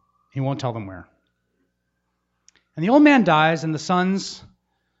 He won't tell them where. And the old man dies, and the sons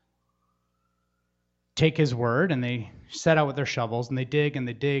take his word, and they set out with their shovels, and they dig, and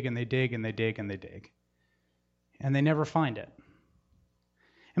they dig, and they dig, and they dig, and they dig. And they never find it.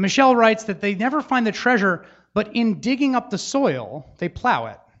 And Michels writes that they never find the treasure, but in digging up the soil, they plow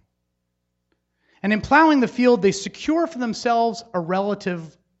it. And in plowing the field, they secure for themselves a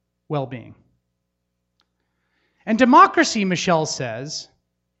relative well-being. And democracy, Michelle says,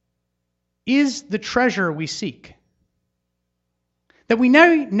 is the treasure we seek. That we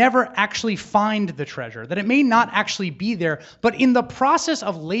never actually find the treasure, that it may not actually be there, but in the process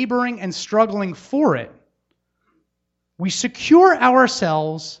of laboring and struggling for it, we secure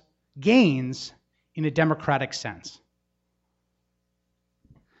ourselves gains in a democratic sense.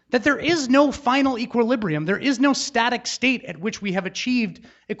 That there is no final equilibrium, there is no static state at which we have achieved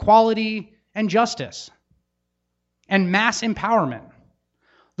equality and justice and mass empowerment.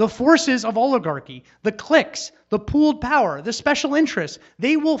 The forces of oligarchy, the cliques, the pooled power, the special interests,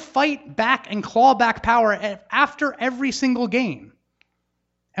 they will fight back and claw back power after every single gain.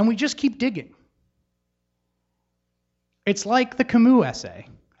 And we just keep digging. It's like the Camus essay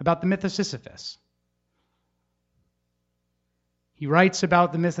about the myth of Sisyphus. He writes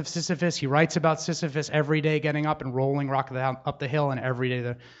about the myth of Sisyphus. He writes about Sisyphus every day getting up and rolling rock up the hill, and every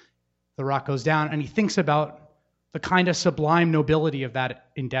day the rock goes down. And he thinks about the kind of sublime nobility of that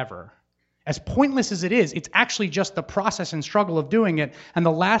endeavor. As pointless as it is, it's actually just the process and struggle of doing it. And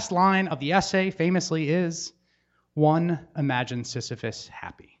the last line of the essay famously is, "One imagines Sisyphus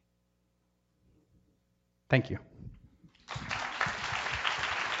happy." Thank you.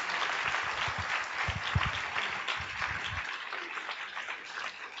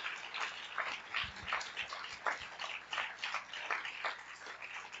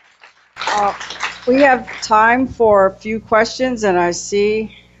 We have time for a few questions, and I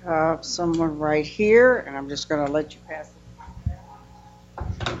see someone right here, and I'm just going to let you pass.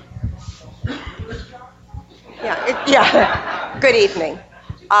 Good evening.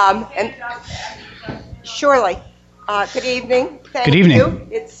 And surely, good evening. Thank Good evening. you.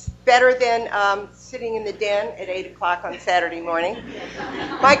 It's better than sitting in the den at 8 o'clock on Saturday morning.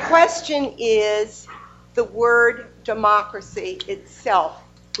 My question is the word democracy itself,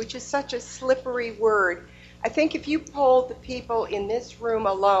 which is such a slippery word. I think if you polled the people in this room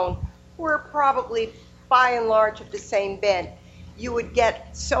alone, who are probably by and large of the same bent, you would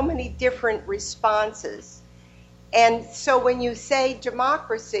get so many different responses. And so when you say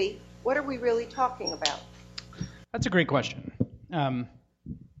democracy, what are we really talking about? That's a great question.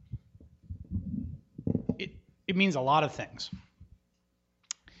 It means a lot of things.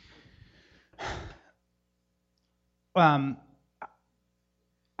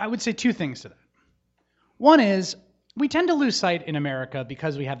 I would say two things to that. One is, we tend to lose sight in America,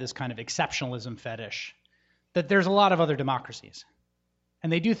 because we have this kind of exceptionalism fetish, that there's a lot of other democracies.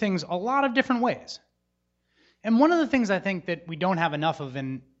 And they do things a lot of different ways. And one of the things I think that we don't have enough of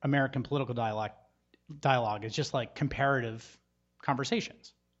in American political dialogue is just like comparative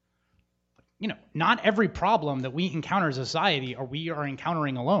conversations. You know, not every problem that we encounter as a society we are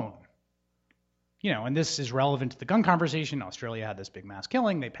encountering alone. You know, and this is relevant to the gun conversation. Australia had this big mass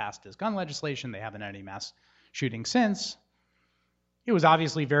killing. They passed this gun legislation. They haven't had any mass shooting since. It was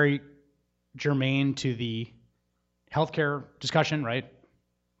obviously very germane to the healthcare discussion, right?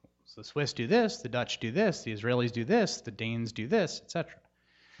 So the Swiss do this, the Dutch do this, the Israelis do this, the Danes do this, etc.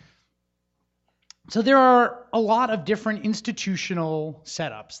 So there are a lot of different institutional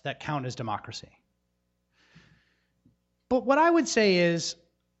setups that count as democracy. But what I would say is,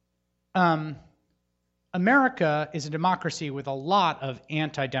 America is a democracy with a lot of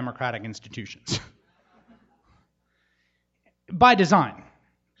anti-democratic institutions. By design.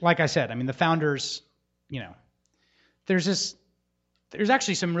 Like I said, I mean, the founders, you know, there's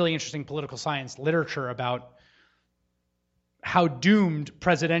actually some really interesting political science literature about how doomed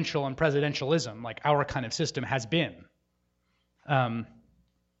presidential and presidentialism, like our kind of system, has been.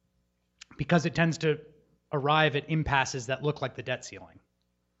 Because it tends to arrive at impasses that look like the debt ceiling.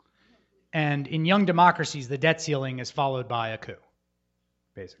 And in young democracies, the debt ceiling is followed by a coup,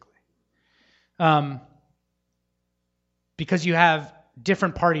 basically. Because you have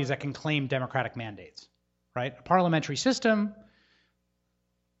different parties that can claim democratic mandates, right? A parliamentary system,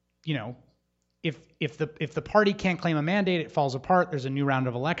 you know, if the party can't claim a mandate, it falls apart. There's a new round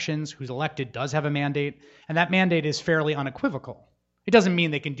of elections. Who's elected does have a mandate, and that mandate is fairly unequivocal. It doesn't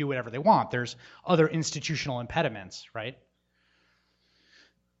mean they can do whatever they want. There's other institutional impediments, right?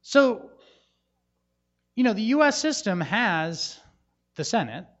 So, you know, the U.S. system has the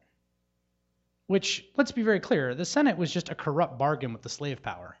Senate, which, let's be very clear, the Senate was just a corrupt bargain with the slave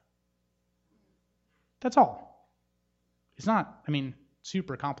power. That's all. It's not, I mean,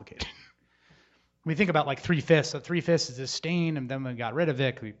 super complicated. We think about like 3/5. So 3/5 is a stain, and then we got rid of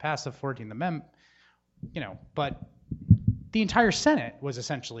it. We passed the 14th Amendment, you know, but the entire Senate was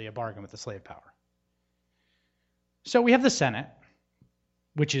essentially a bargain with the slave power. So we have the Senate,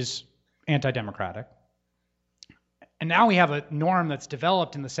 which is anti-democratic. And now we have a norm that's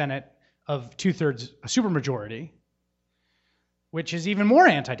developed in the Senate of 2/3, a supermajority, which is even more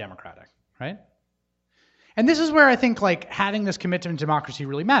anti-democratic, right? And this is where I think like having this commitment to democracy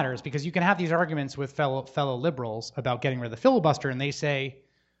really matters, because you can have these arguments with fellow liberals about getting rid of the filibuster, and they say,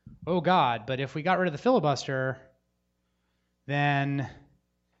 oh God, but if we got rid of the filibuster, then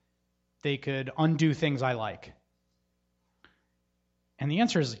they could undo things I like. And the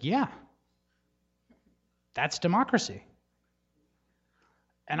answer is, yeah, that's democracy.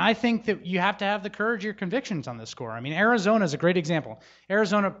 And I think that you have to have the courage of your convictions on this score. I mean, Arizona is a great example.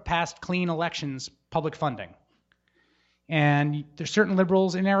 Arizona passed clean elections, public funding. And there's certain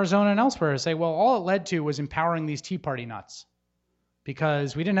liberals in Arizona and elsewhere who say, well, all it led to was empowering these Tea Party nuts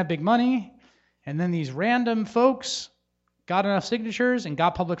because we didn't have big money. And then these random folks got enough signatures and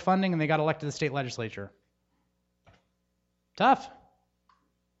got public funding, and they got elected to the state legislature. Tough.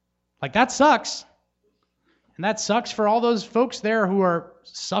 Like, that sucks. And that sucks for all those folks there who are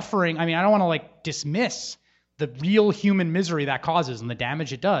suffering. I mean, I don't want to like dismiss the real human misery that causes and the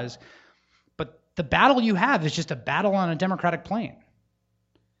damage it does. But the battle you have is just a battle on a democratic plane.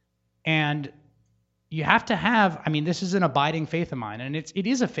 And you have to have, I mean, this is an abiding faith of mine, and it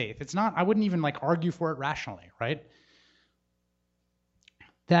is a faith. It's not, I wouldn't even like argue for it rationally, right?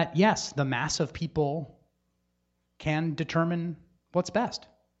 That yes, the mass of people can determine what's best.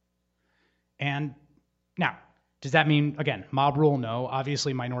 And now, does that mean, again, mob rule? No.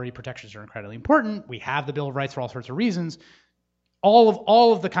 Obviously, minority protections are incredibly important. We have the Bill of Rights for all sorts of reasons.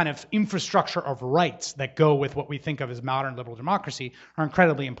 All of the kind of infrastructure of rights that go with what we think of as modern liberal democracy are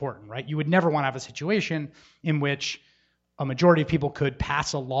incredibly important, right? You would never want to have a situation in which a majority of people could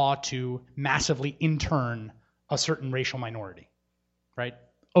pass a law to massively intern a certain racial minority, right?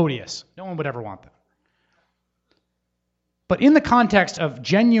 Odious. No one would ever want that. But in the context of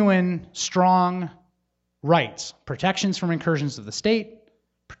genuine, strong rights, protections from incursions of the state,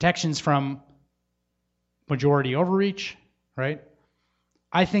 protections from majority overreach, right?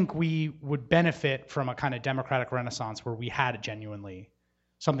 I think we would benefit from a kind of democratic renaissance where we had genuinely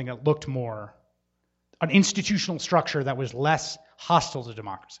something that looked more, an institutional structure that was less hostile to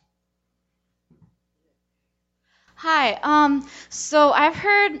democracy. Hi. So I've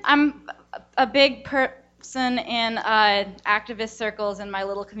heard, I'm a big person in activist circles in my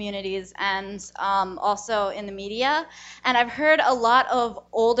little communities and also in the media. And I've heard a lot of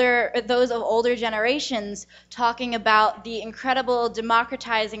those of older generations talking about the incredible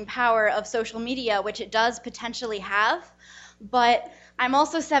democratizing power of social media, which it does potentially have. But I'm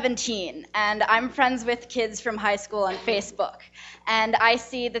also 17, and I'm friends with kids from high school on Facebook. And I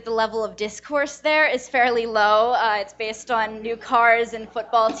see that the level of discourse there is fairly low. It's based on new cars and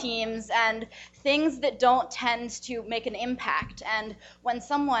football teams and things that don't tend to make an impact. And when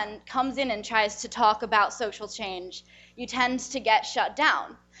someone comes in and tries to talk about social change, you tend to get shut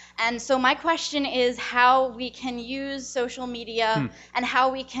down. And so my question is how we can use social media and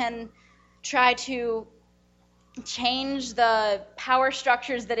how we can try to change the power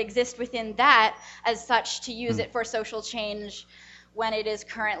structures that exist within that as such to use it for social change when it is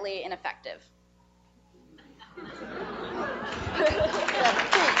currently ineffective.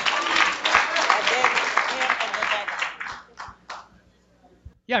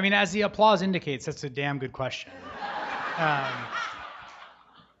 Yeah, I mean, as the applause indicates, that's a damn good question. I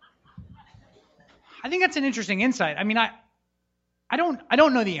think that's an interesting insight. I mean, I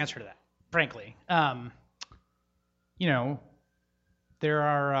don't know the answer to that, frankly. You know, there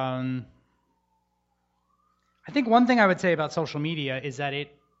are, I think one thing I would say about social media is that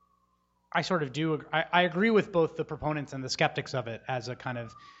I agree with both the proponents and the skeptics of it as a kind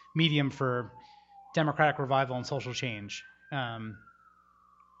of medium for democratic revival and social change. The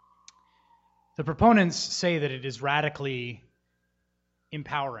proponents say that it is radically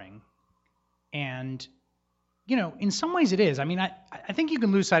empowering. And, you know, in some ways it is. I mean, I think you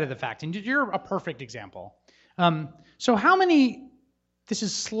can lose sight of the fact, and you're a perfect example. So how many, this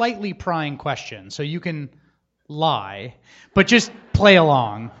is slightly prying question, so you can lie, but just play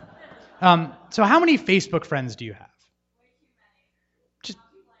along. So how many Facebook friends do you have? Just,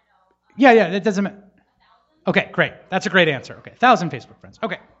 yeah, that doesn't matter. Okay, great. That's a great answer. Okay, 1,000 Facebook friends.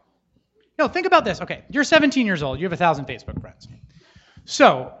 Okay. No, think about this. Okay, you're 17 years old. You have 1,000 Facebook friends.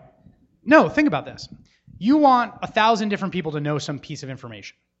 So, no, think about this. You want 1,000 different people to know some piece of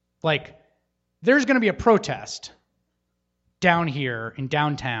information. Like, there's going to be a protest down here in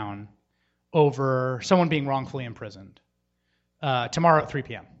downtown over someone being wrongfully imprisoned tomorrow at 3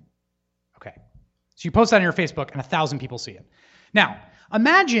 p.m. Okay. So you post that on your Facebook and 1,000 people see it. Now,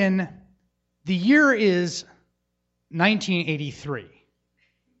 imagine the year is 1983.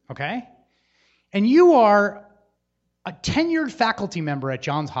 Okay? And you are a tenured faculty member at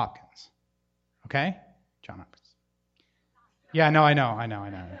Johns Hopkins. okay? John Hopkins. Yeah, no, I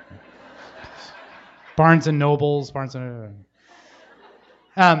know. Barnes and Nobles,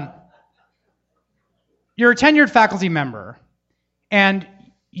 you're a tenured faculty member, and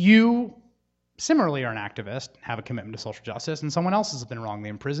you similarly are an activist, have a commitment to social justice, and someone else has been wrongly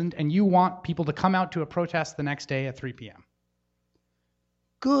imprisoned, and you want people to come out to a protest the next day at 3 p.m.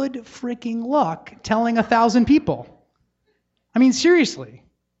 Good freaking luck telling 1,000 people. I mean, seriously.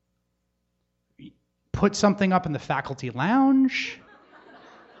 Put something up in the faculty lounge.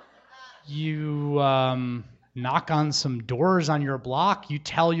 You knock on some doors on your block. You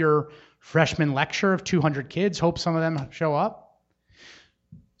tell your freshman lecture of 200 kids, hope some of them show up.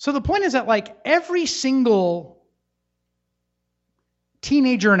 So the point is that like every single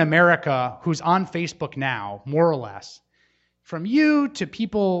teenager in America who's on Facebook now, more or less, from you to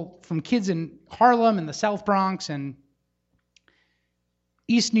people, from kids in Harlem and the South Bronx and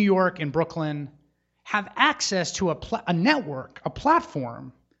East New York and Brooklyn, have access to a network, a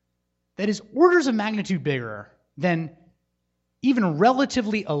platform that is orders of magnitude bigger than even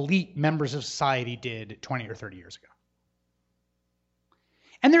relatively elite members of society did 20 or 30 years ago.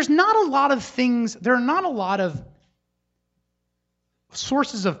 And there are not a lot of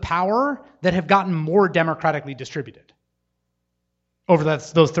sources of power that have gotten more democratically distributed over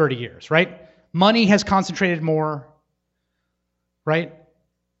those 30 years, right? Money has concentrated more, right?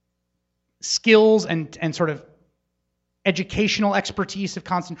 Skills and sort of educational expertise have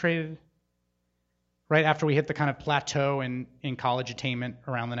concentrated, right after we hit the kind of plateau in college attainment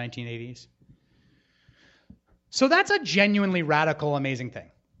around the 1980s. So that's a genuinely radical, amazing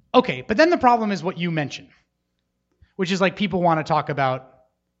thing. Okay, but then the problem is what you mentioned, which is like people want to talk about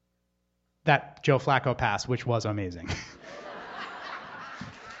that Joe Flacco pass, which was amazing.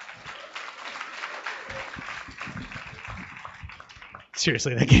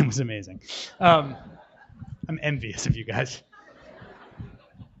 Seriously, that game was amazing. I'm envious of you guys.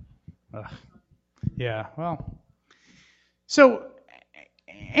 Yeah, well. So,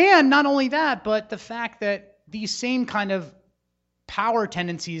 and not only that, but the fact that these same kind of power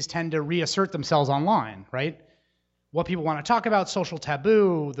tendencies tend to reassert themselves online, right? What people want to talk about, social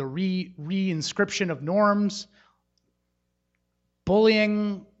taboo, the reinscription of norms,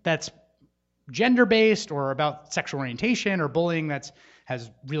 bullying that's gender-based or about sexual orientation, or bullying that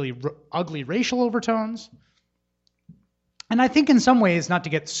has really ugly racial overtones. And I think in some ways, not to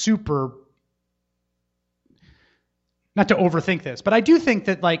overthink this, but I do think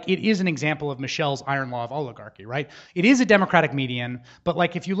that like it is an example of Michelle's iron law of oligarchy, right? It is a democratic medium, but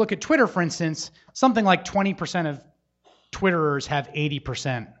like if you look at Twitter, for instance, something like 20% of Twitterers have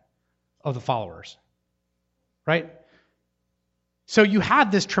 80% of the followers, right? So you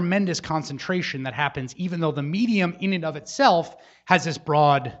have this tremendous concentration that happens even though the medium in and of itself has this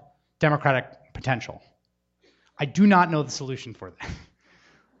broad democratic potential. I do not know the solution for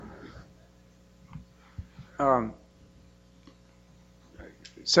that.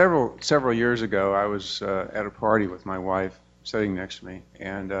 Several years ago, I was at a party with my wife sitting next to me,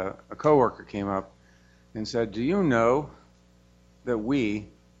 and a coworker came up and said, "Do you know that we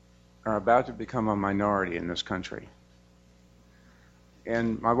are about to become a minority in this country?"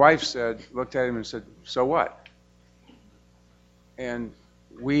 And my wife looked at him and said, "So what?" And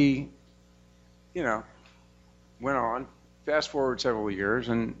we, went on, fast forward several years,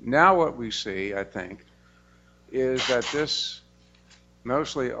 and now what we see, I think, is that this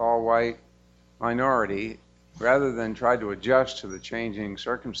mostly all-white minority, rather than try to adjust to the changing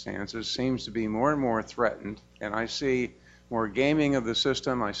circumstances, seems to be more and more threatened. And I see more gaming of the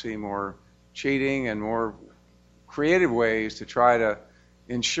system. I see more cheating and more creative ways to try to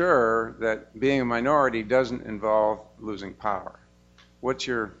ensure that being a minority doesn't involve losing power. What's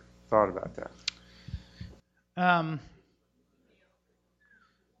your thought about that?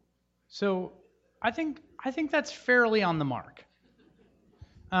 So I think that's fairly on the mark.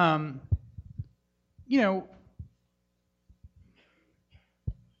 I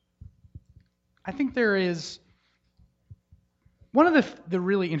think there is one of the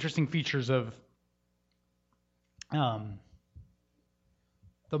really interesting features of the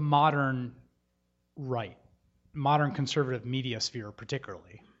modern right, modern conservative media sphere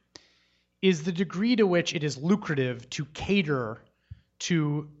particularly, is the degree to which it is lucrative to cater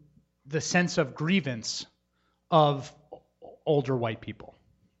to the sense of grievance of older white people.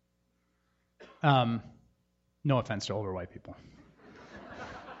 No offense to older white people.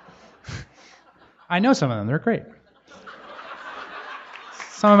 I know some of them, they're great.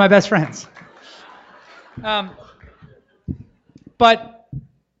 Some of my best friends. But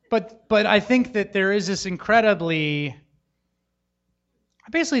I think that there is this I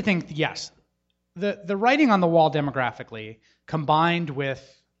basically think, yes, the writing on the wall demographically, combined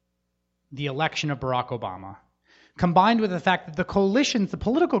with the election of Barack Obama, combined with the fact that the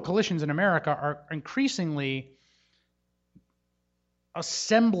political coalitions in America are increasingly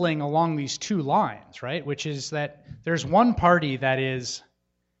assembling along these two lines, right? Which is that there's one party that is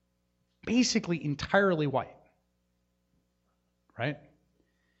basically entirely white, right?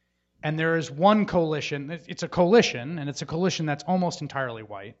 And there is one coalition, it's a coalition, and it's a coalition that's almost entirely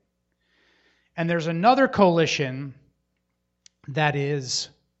white. And there's another coalition that is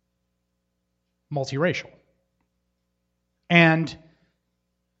multiracial. And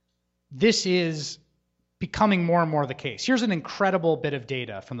this is becoming more and more the case. Here's an incredible bit of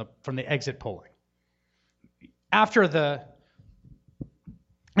data from the exit polling. And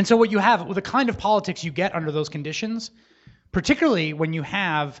so what you have, with the kind of politics you get under those conditions, particularly when you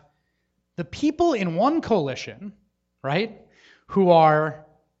have the people in one coalition, right, who are,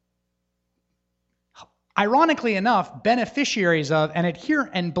 ironically enough, beneficiaries of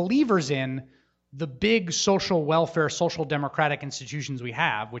and believers in the big social welfare, social democratic institutions we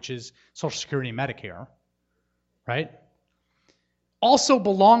have, which is Social Security and Medicare, right, also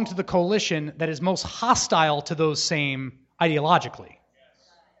belong to the coalition that is most hostile to those same ideologically.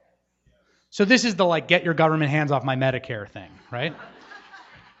 So this is the get your government hands off my Medicare thing, right?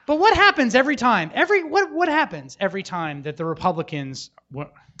 But what happens every time? What happens every time that the Republicans,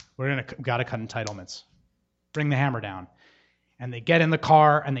 gotta cut entitlements, bring the hammer down, and they get in the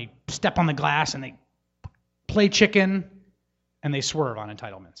car and they step on the glass and they play chicken and they swerve on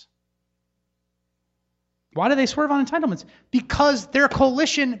entitlements? Why do they swerve on entitlements? Because their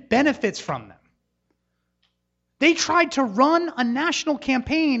coalition benefits from them. They tried to run a national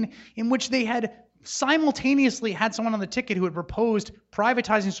campaign in which they had simultaneously had someone on the ticket who had proposed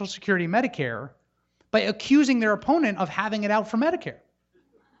privatizing Social Security and Medicare by accusing their opponent of having it out for Medicare.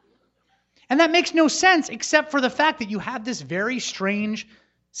 And that makes no sense except for the fact that you have this very strange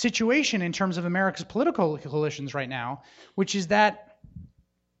situation in terms of America's political coalitions right now, which is that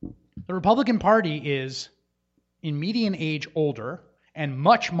the Republican Party is in median age older and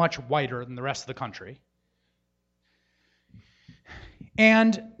much, much whiter than the rest of the country.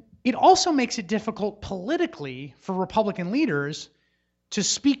 And it also makes it difficult politically for Republican leaders to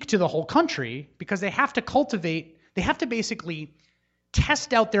speak to the whole country because they have to basically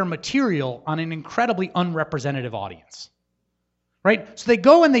test out their material on an incredibly unrepresentative audience, right? So they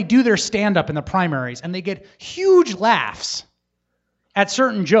go and they do their stand-up in the primaries and they get huge laughs at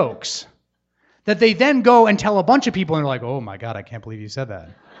certain jokes that they then go and tell a bunch of people and they're like, oh my God, I can't believe you said that.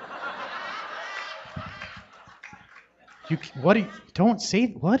 What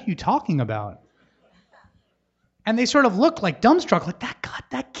are you talking about? And they sort of look like dumbstruck, like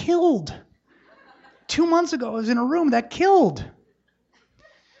that killed. 2 months ago I was in a room that killed.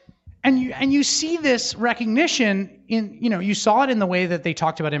 And you see this recognition you saw it in the way that they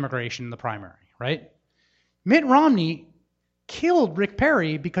talked about immigration in the primary, right? Mitt Romney killed Rick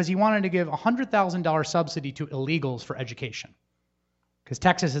Perry because he wanted to give a $100,000 subsidy to illegals for education. Because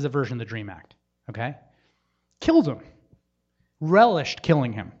Texas is a version of the DREAM Act, okay? Killed him. Relished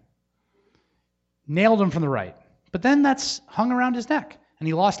killing him. Nailed him from the right. But then that's hung around his neck. And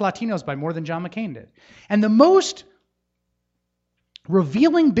he lost Latinos by more than John McCain did. And the most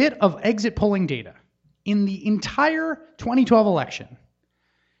revealing bit of exit polling data in the entire 2012 election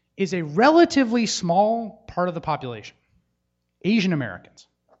is a relatively small part of the population. Asian Americans.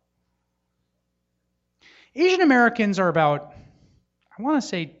 Asian Americans are about, I want to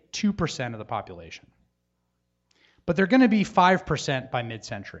say 2% of the population. But they're going to be 5% by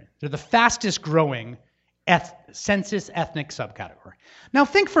mid-century. They're the fastest growing census ethnic subcategory. Now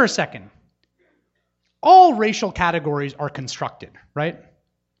think for a second. All racial categories are constructed, right?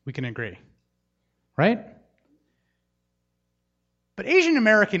 We can agree, right? But Asian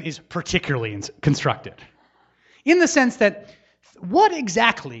American is particularly constructed in the sense that what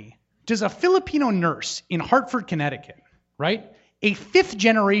exactly does a Filipino nurse in Hartford, Connecticut, right? A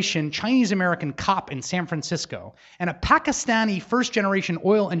fifth-generation Chinese-American cop in San Francisco, and a Pakistani first-generation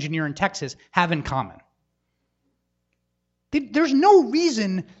oil engineer in Texas have in common? There's no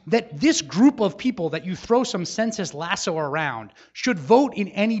reason that this group of people that you throw some census lasso around should vote in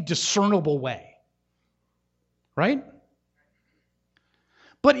any discernible way, right?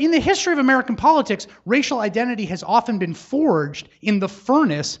 But in the history of American politics, racial identity has often been forged in the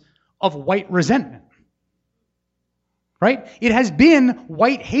furnace of white resentment. Right? It has been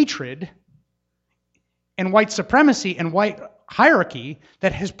white hatred and white supremacy and white hierarchy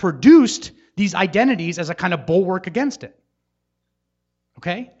that has produced these identities as a kind of bulwark against it.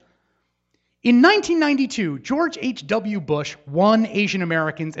 Okay? In 1992, George H.W. Bush won Asian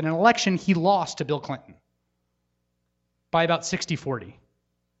Americans in an election he lost to Bill Clinton by about 60-40.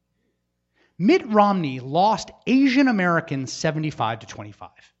 Mitt Romney lost Asian Americans 75-25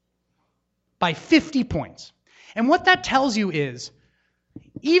 by 50 points. And what that tells you is,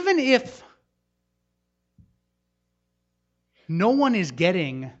 even if no one is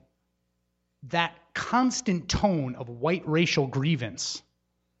getting that constant tone of white racial grievance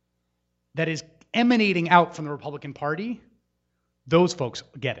that is emanating out from the Republican Party, those folks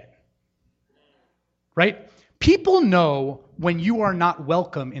get it. Right? People know when you are not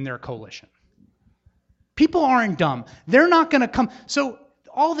welcome in their coalition. People aren't dumb. They're not going to come. So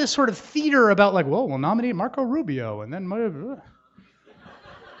all this sort of theater about like, well, we'll nominate Marco Rubio and then...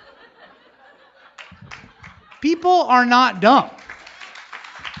 People are not dumb.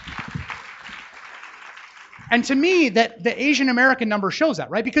 And to me, that the Asian American number shows that,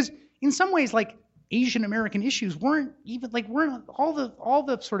 right? Because in some ways, like, Asian American issues weren't all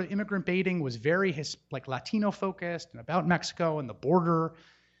the sort of immigrant baiting was very Latino focused and about Mexico and the border.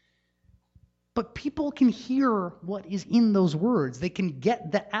 But people can hear what is in those words. They can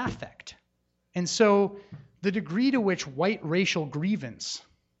get the affect. And so the degree to which white racial grievance,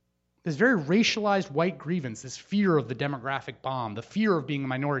 this very racialized white grievance, this fear of the demographic bomb, the fear of being a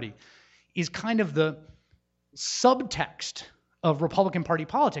minority, is kind of the subtext of Republican Party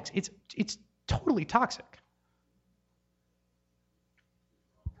politics. It's totally toxic.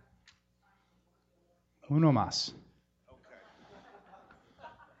 Uno más.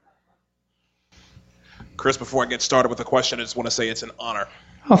 Chris, before I get started with the question, I just want to say it's an honor.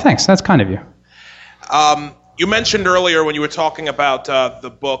 Oh, thanks. That's kind of you. You mentioned earlier when you were talking about the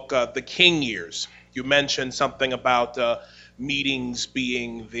book, The King Years, you mentioned something about meetings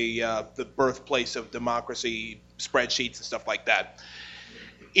being the birthplace of democracy, spreadsheets and stuff like that.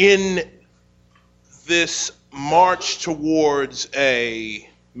 In this march towards a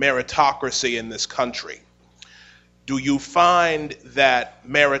meritocracy in this country, do you find that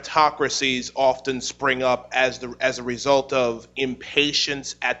meritocracies often spring up as a result of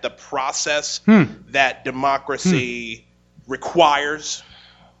impatience at the process that democracy requires?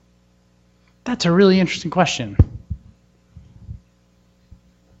 That's a really interesting question.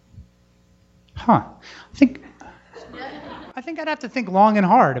 I think I'd have to think long and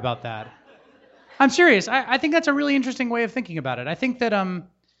hard about that. I'm serious. I think that's a really interesting way of thinking about it. I think that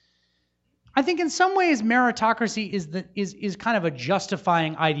I think in some ways meritocracy is kind of a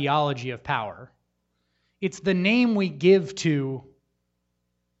justifying ideology of power. It's the name we give to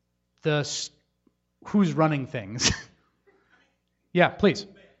who's running things. Yeah, please.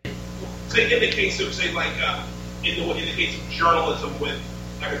 Say in the case of in the case of journalism with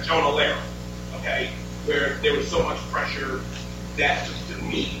like a Jonah Lehrer, okay, where there was so much pressure that to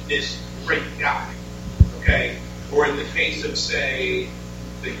meet this great guy, okay, or in the case of think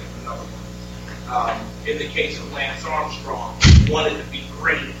of another one. In the case of Lance Armstrong, he wanted to be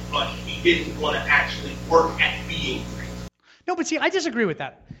great, but he didn't want to actually work at being great. No, but see, I disagree with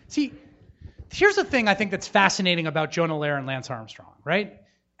that. See, here's the thing I think that's fascinating about Jonah Lehrer and Lance Armstrong, right?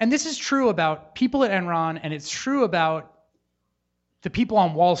 And this is true about people at Enron, and it's true about the people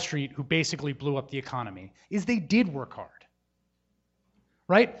on Wall Street who basically blew up the economy, is they did work hard,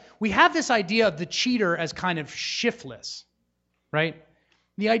 right? We have this idea of the cheater as kind of shiftless, right?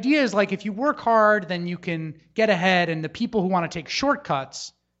 The idea is like if you work hard, then you can get ahead, and the people who want to take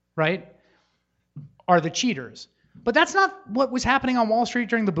shortcuts, right, are the cheaters. But that's not what was happening on Wall Street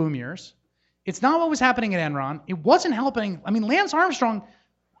during the boom years. It's not what was happening at Enron. It wasn't helping. I mean, Lance Armstrong,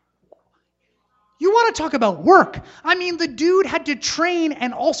 you want to talk about work. I mean, the dude had to train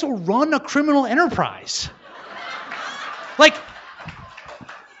and also run a criminal enterprise. Like,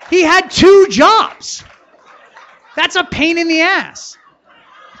 he had 2 jobs. That's a pain in the ass.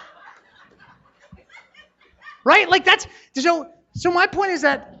 Right? Like that's so my point is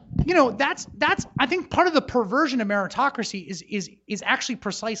that, you know, that's I think part of the perversion of meritocracy is actually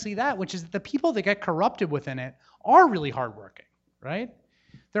precisely that, which is that the people that get corrupted within it are really hardworking, right?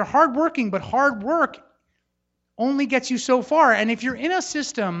 They're hardworking, but hard work only gets you so far. And if you're in a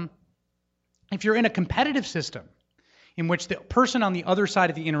system, if you're in a competitive system in which the person on the other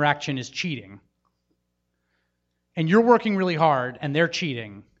side of the interaction is cheating, and you're working really hard and they're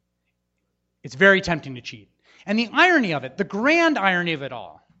cheating, it's very tempting to cheat. And the irony of it, the grand irony of it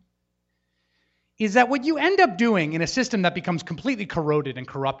all, is that what you end up doing in a system that becomes completely corroded and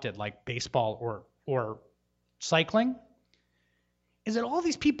corrupted, like baseball or cycling, is that all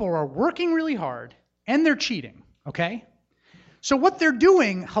these people are working really hard and they're cheating, okay? So what they're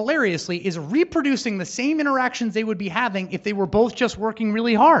doing, hilariously, is reproducing the same interactions they would be having if they were both just working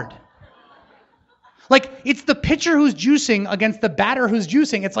really hard. Like, it's the pitcher who's juicing against the batter who's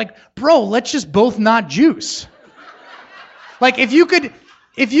juicing. It's like, bro, let's just both not juice. Like, if you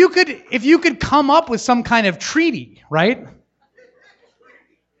could come up with some kind of treaty, right?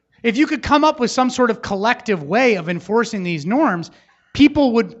 If you could come up with some sort of collective way of enforcing these norms,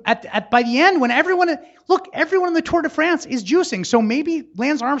 people would, by the end, when everyone in the Tour de France is juicing, so maybe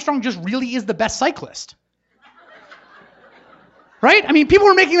Lance Armstrong just really is the best cyclist. Right? I mean, people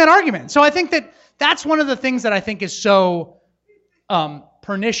were making that argument. So I think that's one of the things that I think is so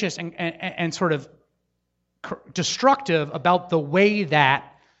pernicious and sort of destructive about the way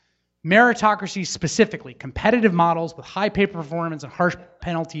that meritocracy specifically, competitive models with high pay performance and harsh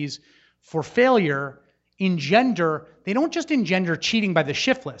penalties for failure they don't just engender cheating by the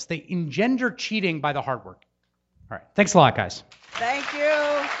shift list, they engender cheating by the hard work. All right. Thanks a lot, guys. Thank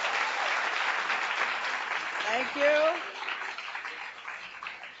you. Thank you.